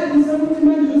 It's a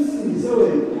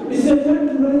time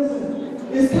to ransom.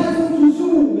 It's time to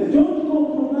zoom. Don't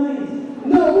compromise.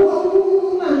 No,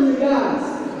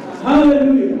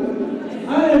 hallelujah.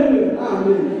 Hallelujah.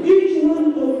 Amen. Each one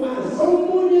of us is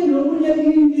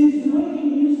working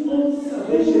his own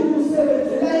salvation.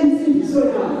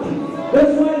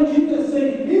 That's why Jesus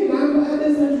said,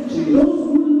 those who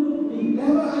love me,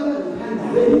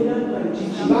 they love my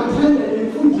teaching.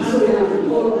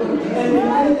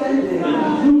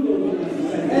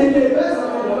 And the best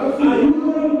are you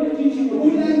following the teaching of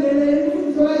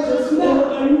Jesus? Or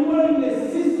are you following the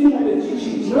system of the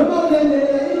teaching?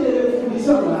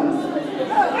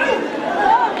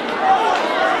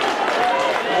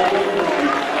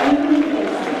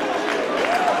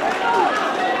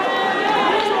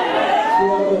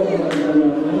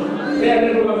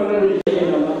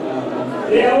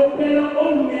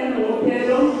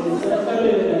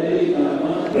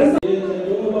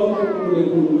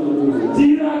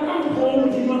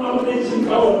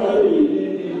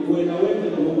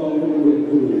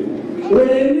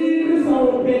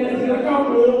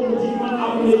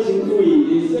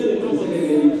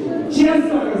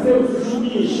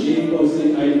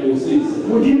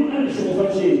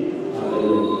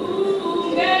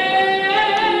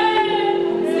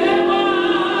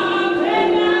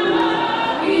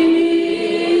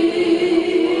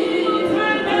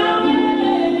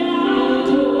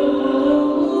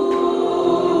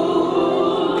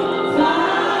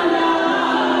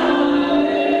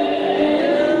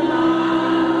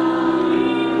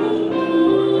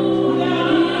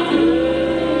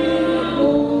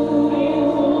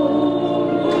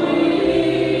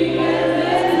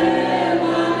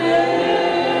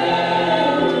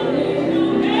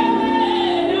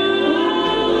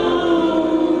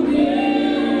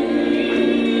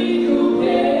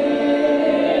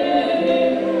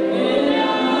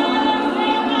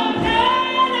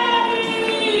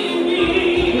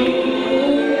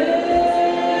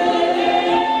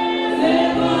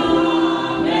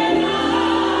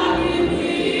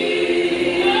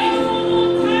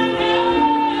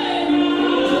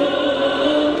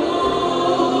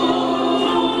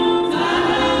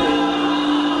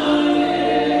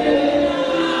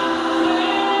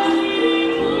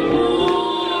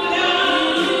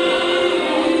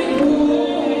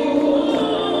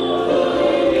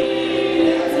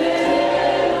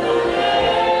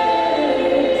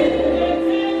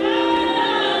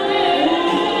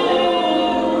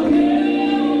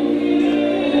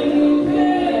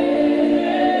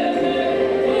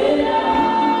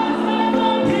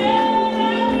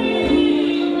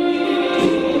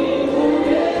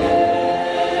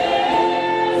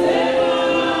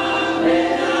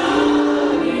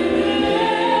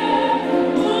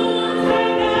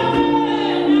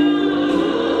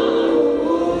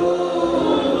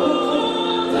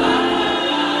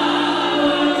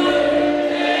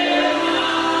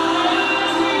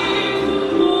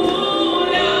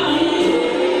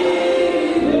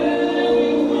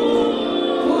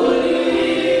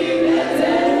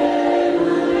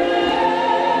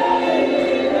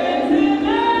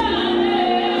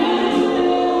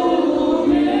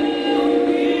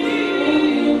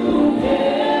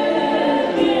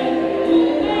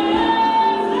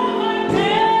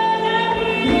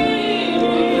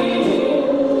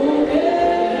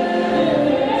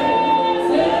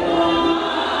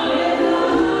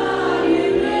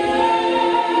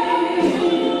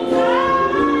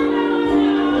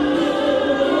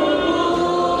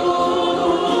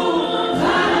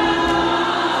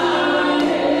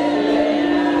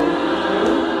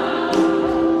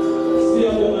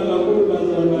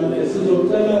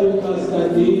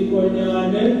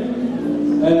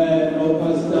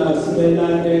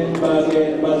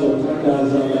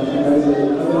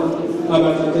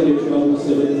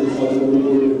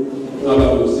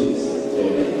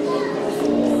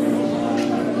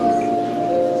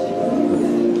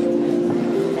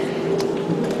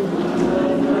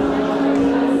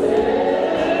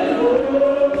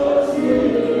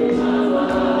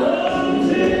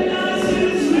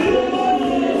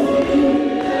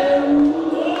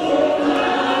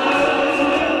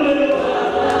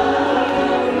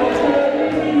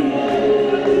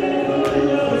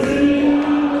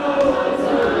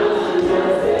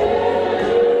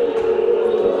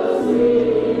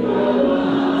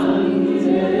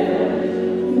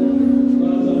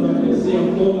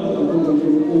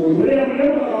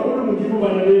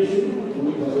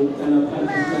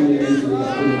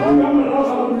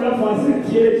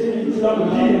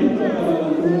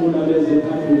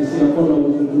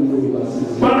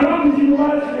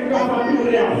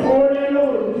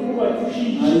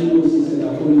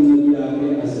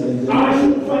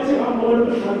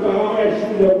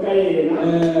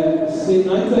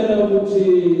 Singacela ukuthi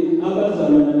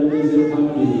abazalwana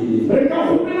bezephambili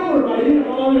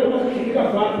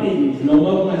noma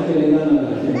kungahlelekanga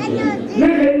kahle nje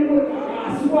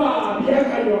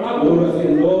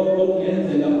lo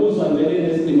okungenzeka uzavele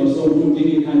nesidingo sokuthi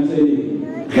udinge ikhanseling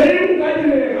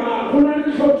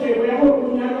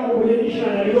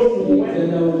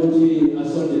sicela ukuthi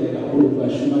asondele kakhulu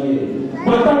bashumayele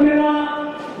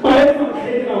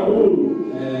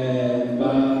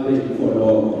ready for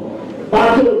lokho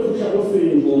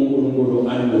uNkulunkulu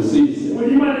angisize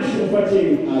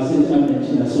asithande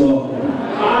thina sonke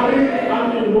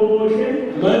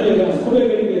manje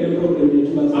kasiqhubeke ngene program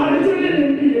yethu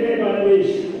bazalwane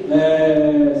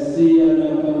siya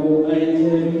lapha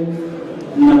ku-item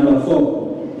number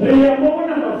 4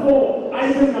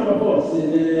 item number 4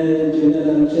 sine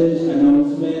general church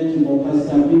announcement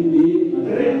ngopastor Bibi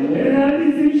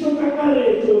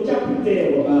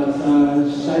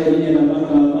basashayelile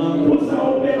namagama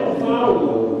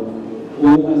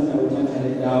upastor uthatha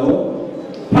lendawo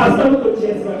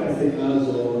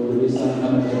azodlulisa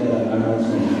ama-general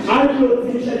announcement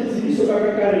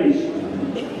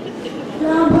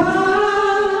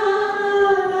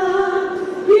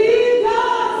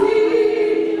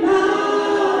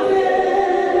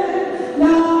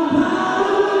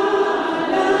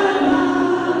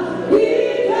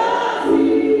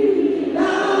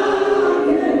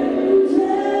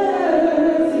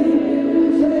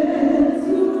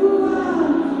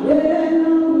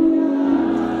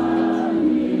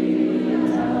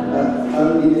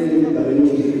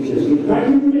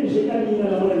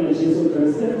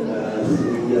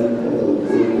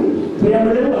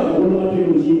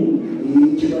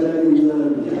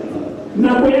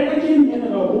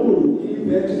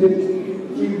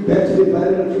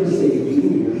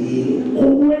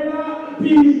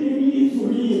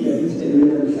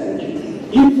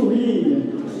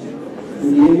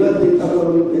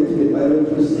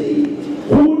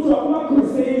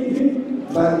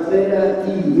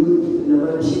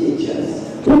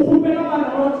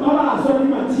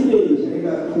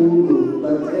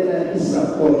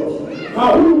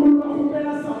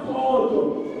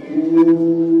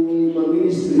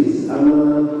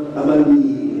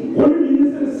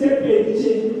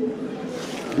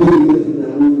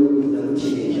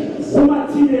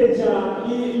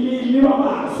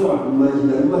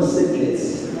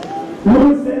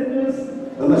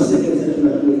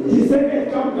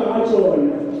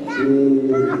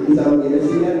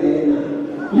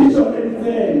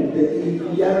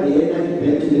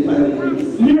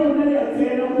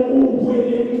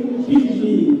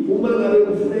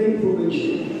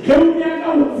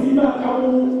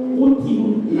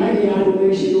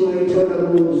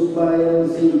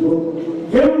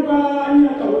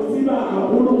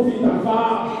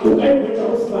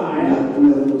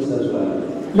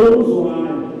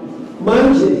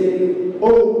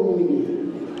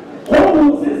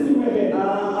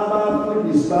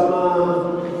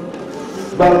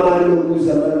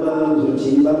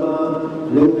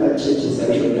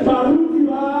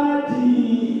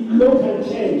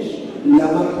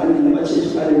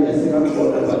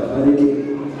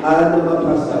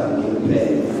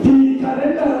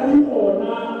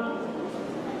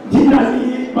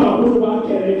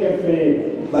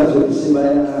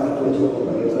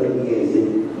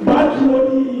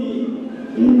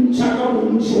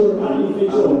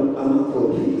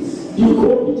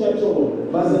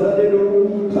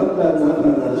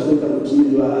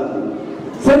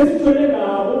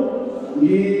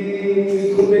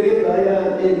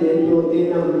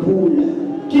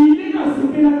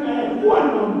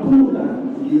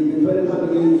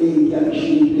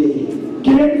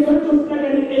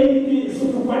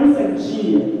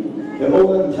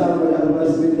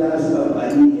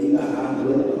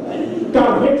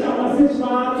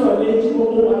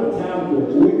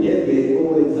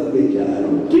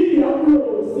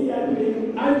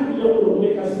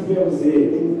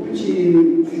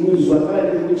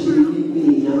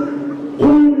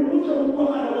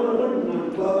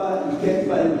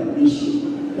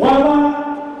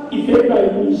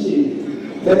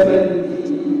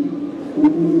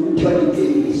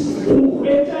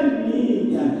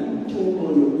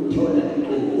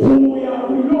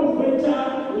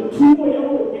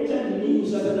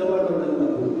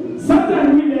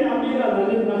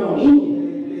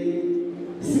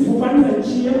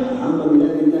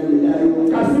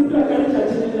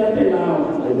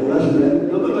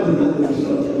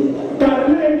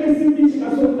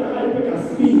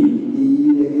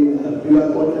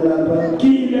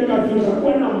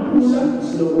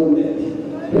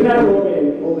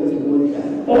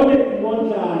Ole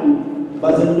mondlani.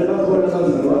 bazalwane bakhona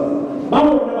bazalwane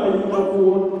Babona bayina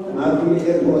kuwo. ngafika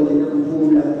e-airport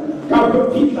namphula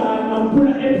Kapofika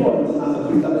nampula airport.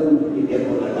 ngafika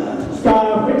e-airport la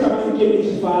Skafetha bangene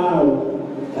isifawo.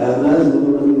 ngazi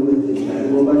ukuthi ngikwenze njani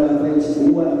ngoba lapha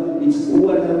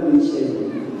isikuwa namhlanje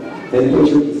and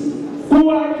Portuguese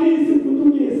Kuwa kisi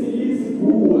Portuguese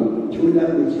isikuwa. two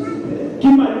languages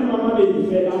Kimali mama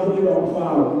beyifela abuli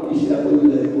wafawo.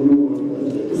 isiyakwenza inkulumo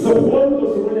Sofonto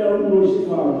sokole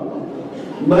unoshifawo.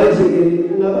 manje ke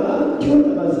ngabathola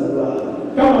bazalwane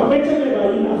Kama bethe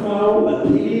bayina fawo.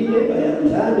 baphile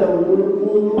bayathanda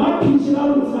uNkulunkulu Baphishela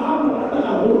uzama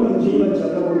ratana nje.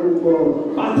 bathanda uNkulunkulu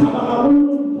Bathaba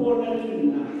kakhulu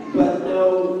nina. but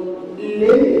now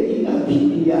le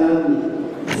i-appeal yami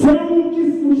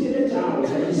Sewukisikushele jalo.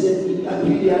 I said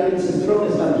i-appeal yami is the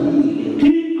strongest appeal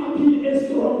I-appeal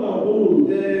strong kakhulu.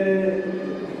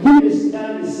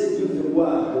 kunesikali seduze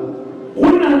kwakho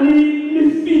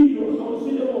Kunalifilo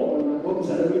awusile bona.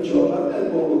 ngomzala uJoba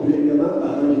akubonga phela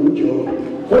ngamabhala nje uJoba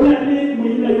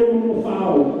Kunalifilo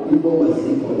yomufawo. ibonga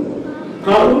zikhona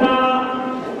Awuna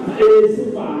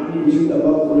esifani. isho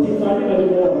about Ifani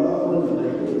kalibona.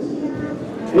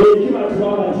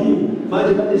 Kibathiwa bathi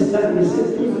manje banesikali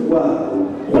seduze kwakho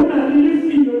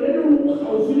kunalifilo lelo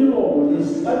awusile bona.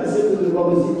 isikali seduze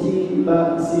kwakho sithi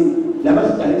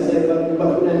labasidalisa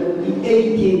bafuna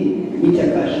i-18 meter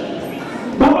cash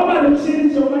Baba balishini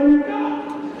jobanyaka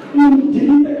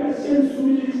indilite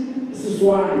kashensuili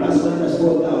siswani. basibanda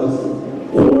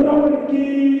 4,000 Ora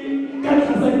wiki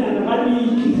kakhazanyana bani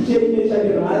kitchene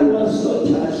chakira. I was so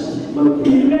touched mama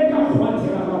Ileka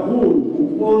khwathela kakhulu.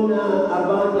 ukubona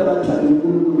abantu abathanda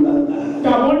uNkulunkulu kangaka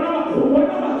Kabona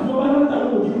batho barata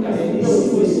ukudika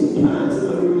isizwe siphansi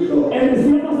malumhlobo and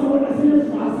sima sabona sile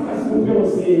fast kasibukelo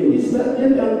senu.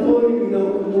 isatenda nkoni mina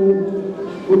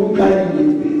ukukhalile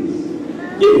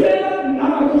Ivela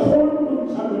nakakhona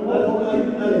ukuthamela.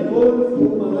 angikoni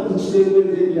ukuphuma ngazi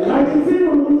sisebenze njani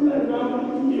Akitsino umhlaba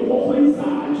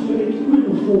ikhokhwezakhe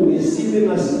lekibuhlungu. isime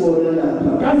ngasibona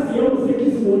lapha Kaziyo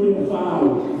sekisibone ufawo.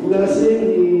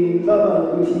 ngasengibaba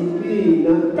ukuthi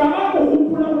mina Kaba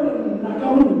ukuphula wena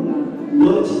kawuna.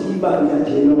 not ibandla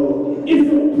nje lonke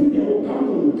Ife uphinde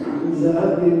ukamuka.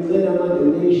 ngizahambe ngicela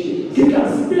ama-donation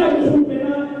Sikasipila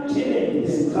kuhumbela chelele.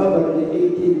 sikhava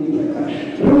ne-18 meter cash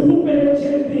Ruhumbele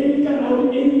chelele kanawo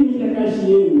enini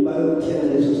yakashiyewu. bayothenga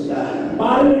leso stali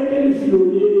Baleke lifilo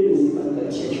lezi. ibandla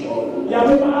church hall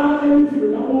Yabe baleke lifilo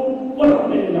labo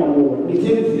olamela wona. ngithe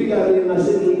ngifika-ke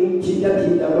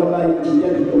ngasengithintathinta kwabanye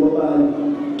ngithintathinta kwabanye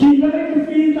Kibele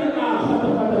kifika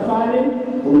kahatafane.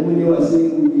 omunye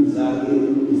wasekubizake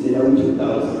ubizela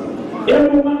u-2000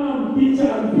 Emoma ampicha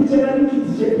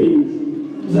likithi chepeni.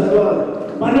 mzalwane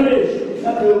Bana besho.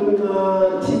 mhlawumbe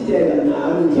ungathinteka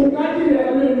nawe Ukati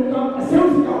lelo luka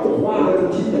sewufika ukhwala.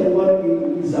 thinteka kwami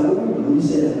ngizama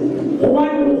ukudlulisela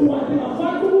Ubani ukhwala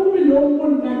afaka umilo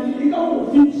omunakilika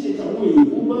ufithi chakuyi.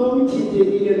 uma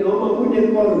uthintekile noma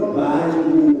kunekorbani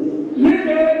kuwe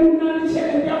Lebe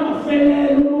unalishele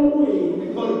amafelelo wena.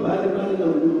 ikorbani balina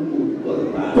uNkulunkulu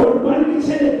ikorbani Korbani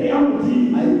lishele yamdi.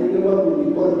 ayibone kwakubi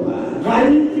ikorbani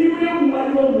Ngalifiwe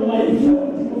umali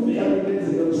womuwayifundi kufika.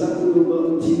 yamenzeka usakhuluma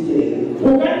uthinteke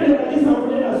Ukandela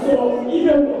isabulela so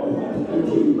ibe ukhwala.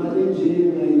 imali enje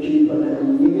ngayikhipha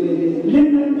nanginikele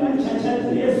Lena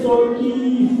nkanchachathi yeso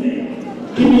kife.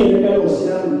 Kibiyele kayo.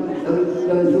 siyami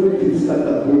nangifuna ukuphikisa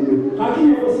kakhulu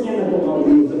Hakini kosinyana kwa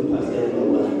uyenza uphasela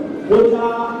ngoba Wota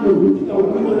nokutika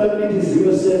ukhuluma lami lithi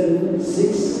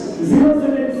 076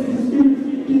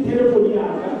 0760 telefoni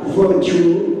yaka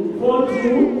 42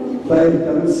 42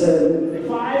 577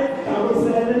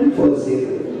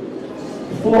 577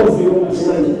 40 40.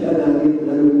 singathintana-ke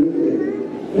nalonikele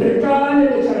Rekane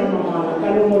lechana mahala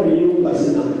kanomori yu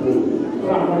basenampulu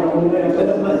rama na umela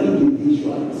kana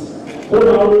ama-individuals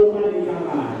kuna ukani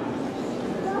kaka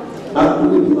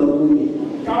akukuthi makunye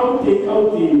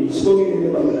kauti sibongele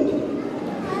babalathi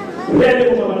rele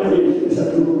kumabana betu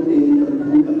esakhulumeni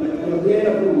nampula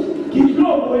bakuyela futhi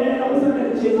kidogo yena usana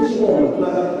chenji shikona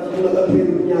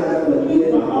ungakapheli unyaka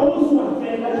babuyela awusu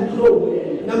wafela kidogo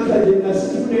yena namhlanje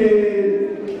ngasifune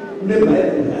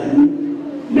nebhayibheli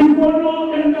Nipono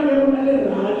enkabe unale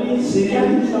rali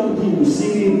siyakisha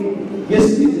mtini.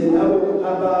 ngesibize labo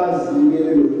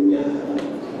abazinikele lo nyaka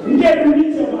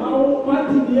Ngekulithi bawo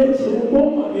bathi ndiyethi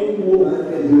uboma benguwo.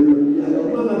 bakezwe lo nyaka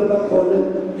uma ngabe bakhona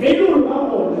Ngelo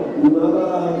babona. ungaba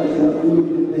kakhulu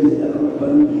bezela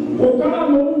phambili Ukaba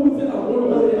ngokuze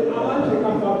abona abantu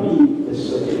kafapi.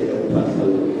 esokela uphatha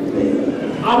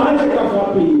Abantu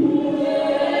kafapi.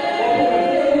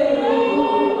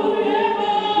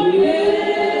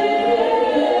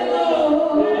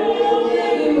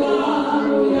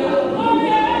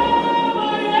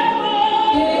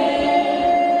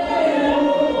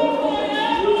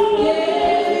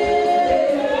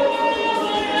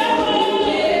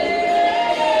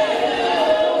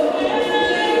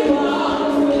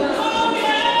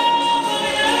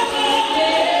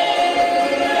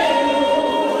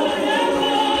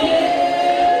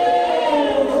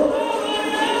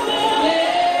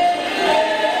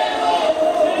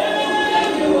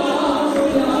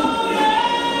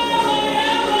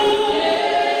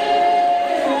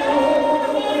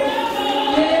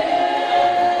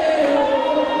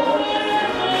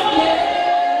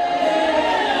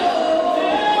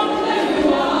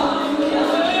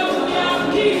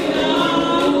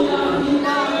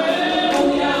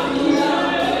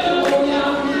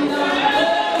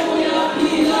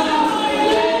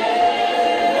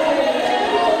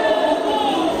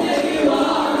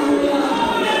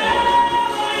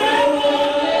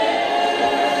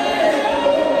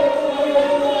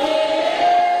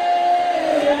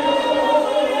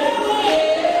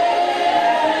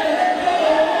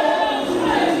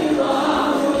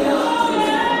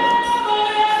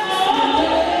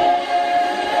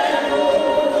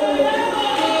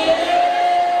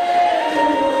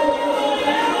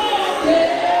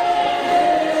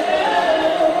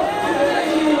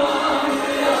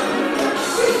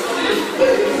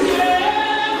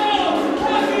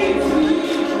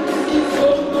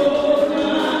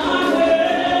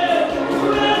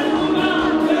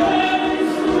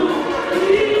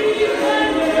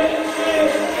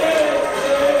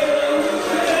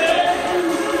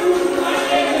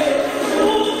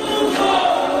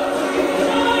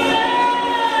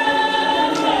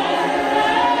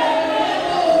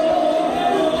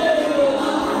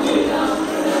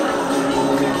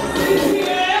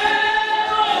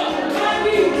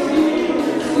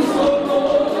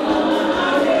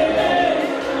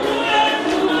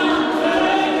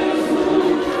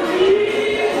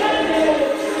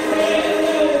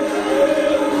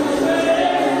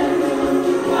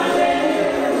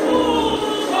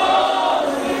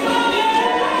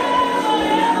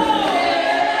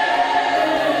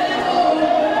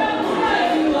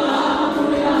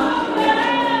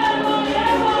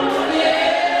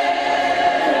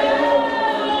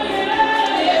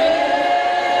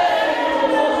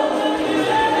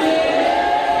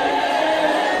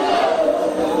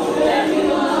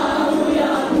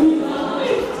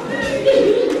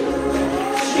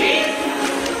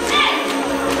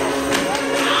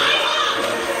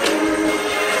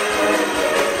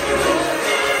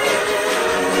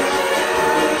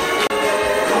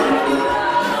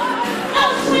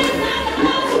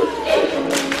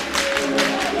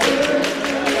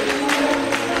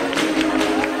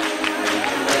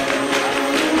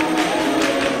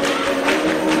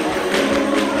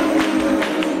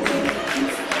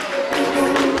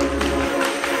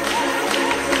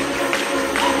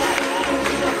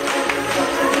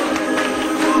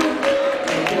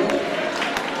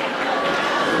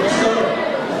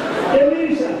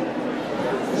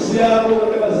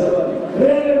 Siyabonga bazalwane.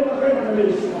 Rele wakena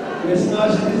nalesi.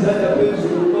 Ngesingashikiza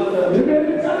phezulu mana.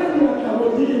 Ngibekane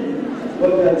ngiyakhabodini.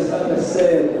 Kodwa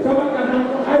sisakasela. Kama kana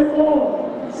ayibona.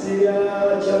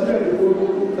 Siyajabula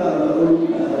ukukhala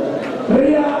olukhala.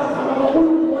 Ria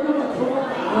abakulu bona bathoka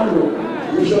alo.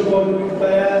 Ngisho bona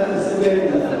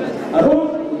bayasebenza. Abo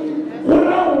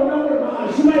bona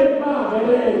ashima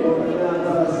imabeleko.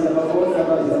 Siyababona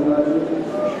abazalwane.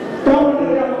 Kama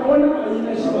yabona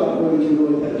ayina shiba konjilo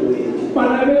tatwethu.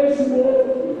 Bana besu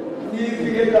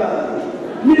nifike la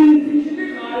ni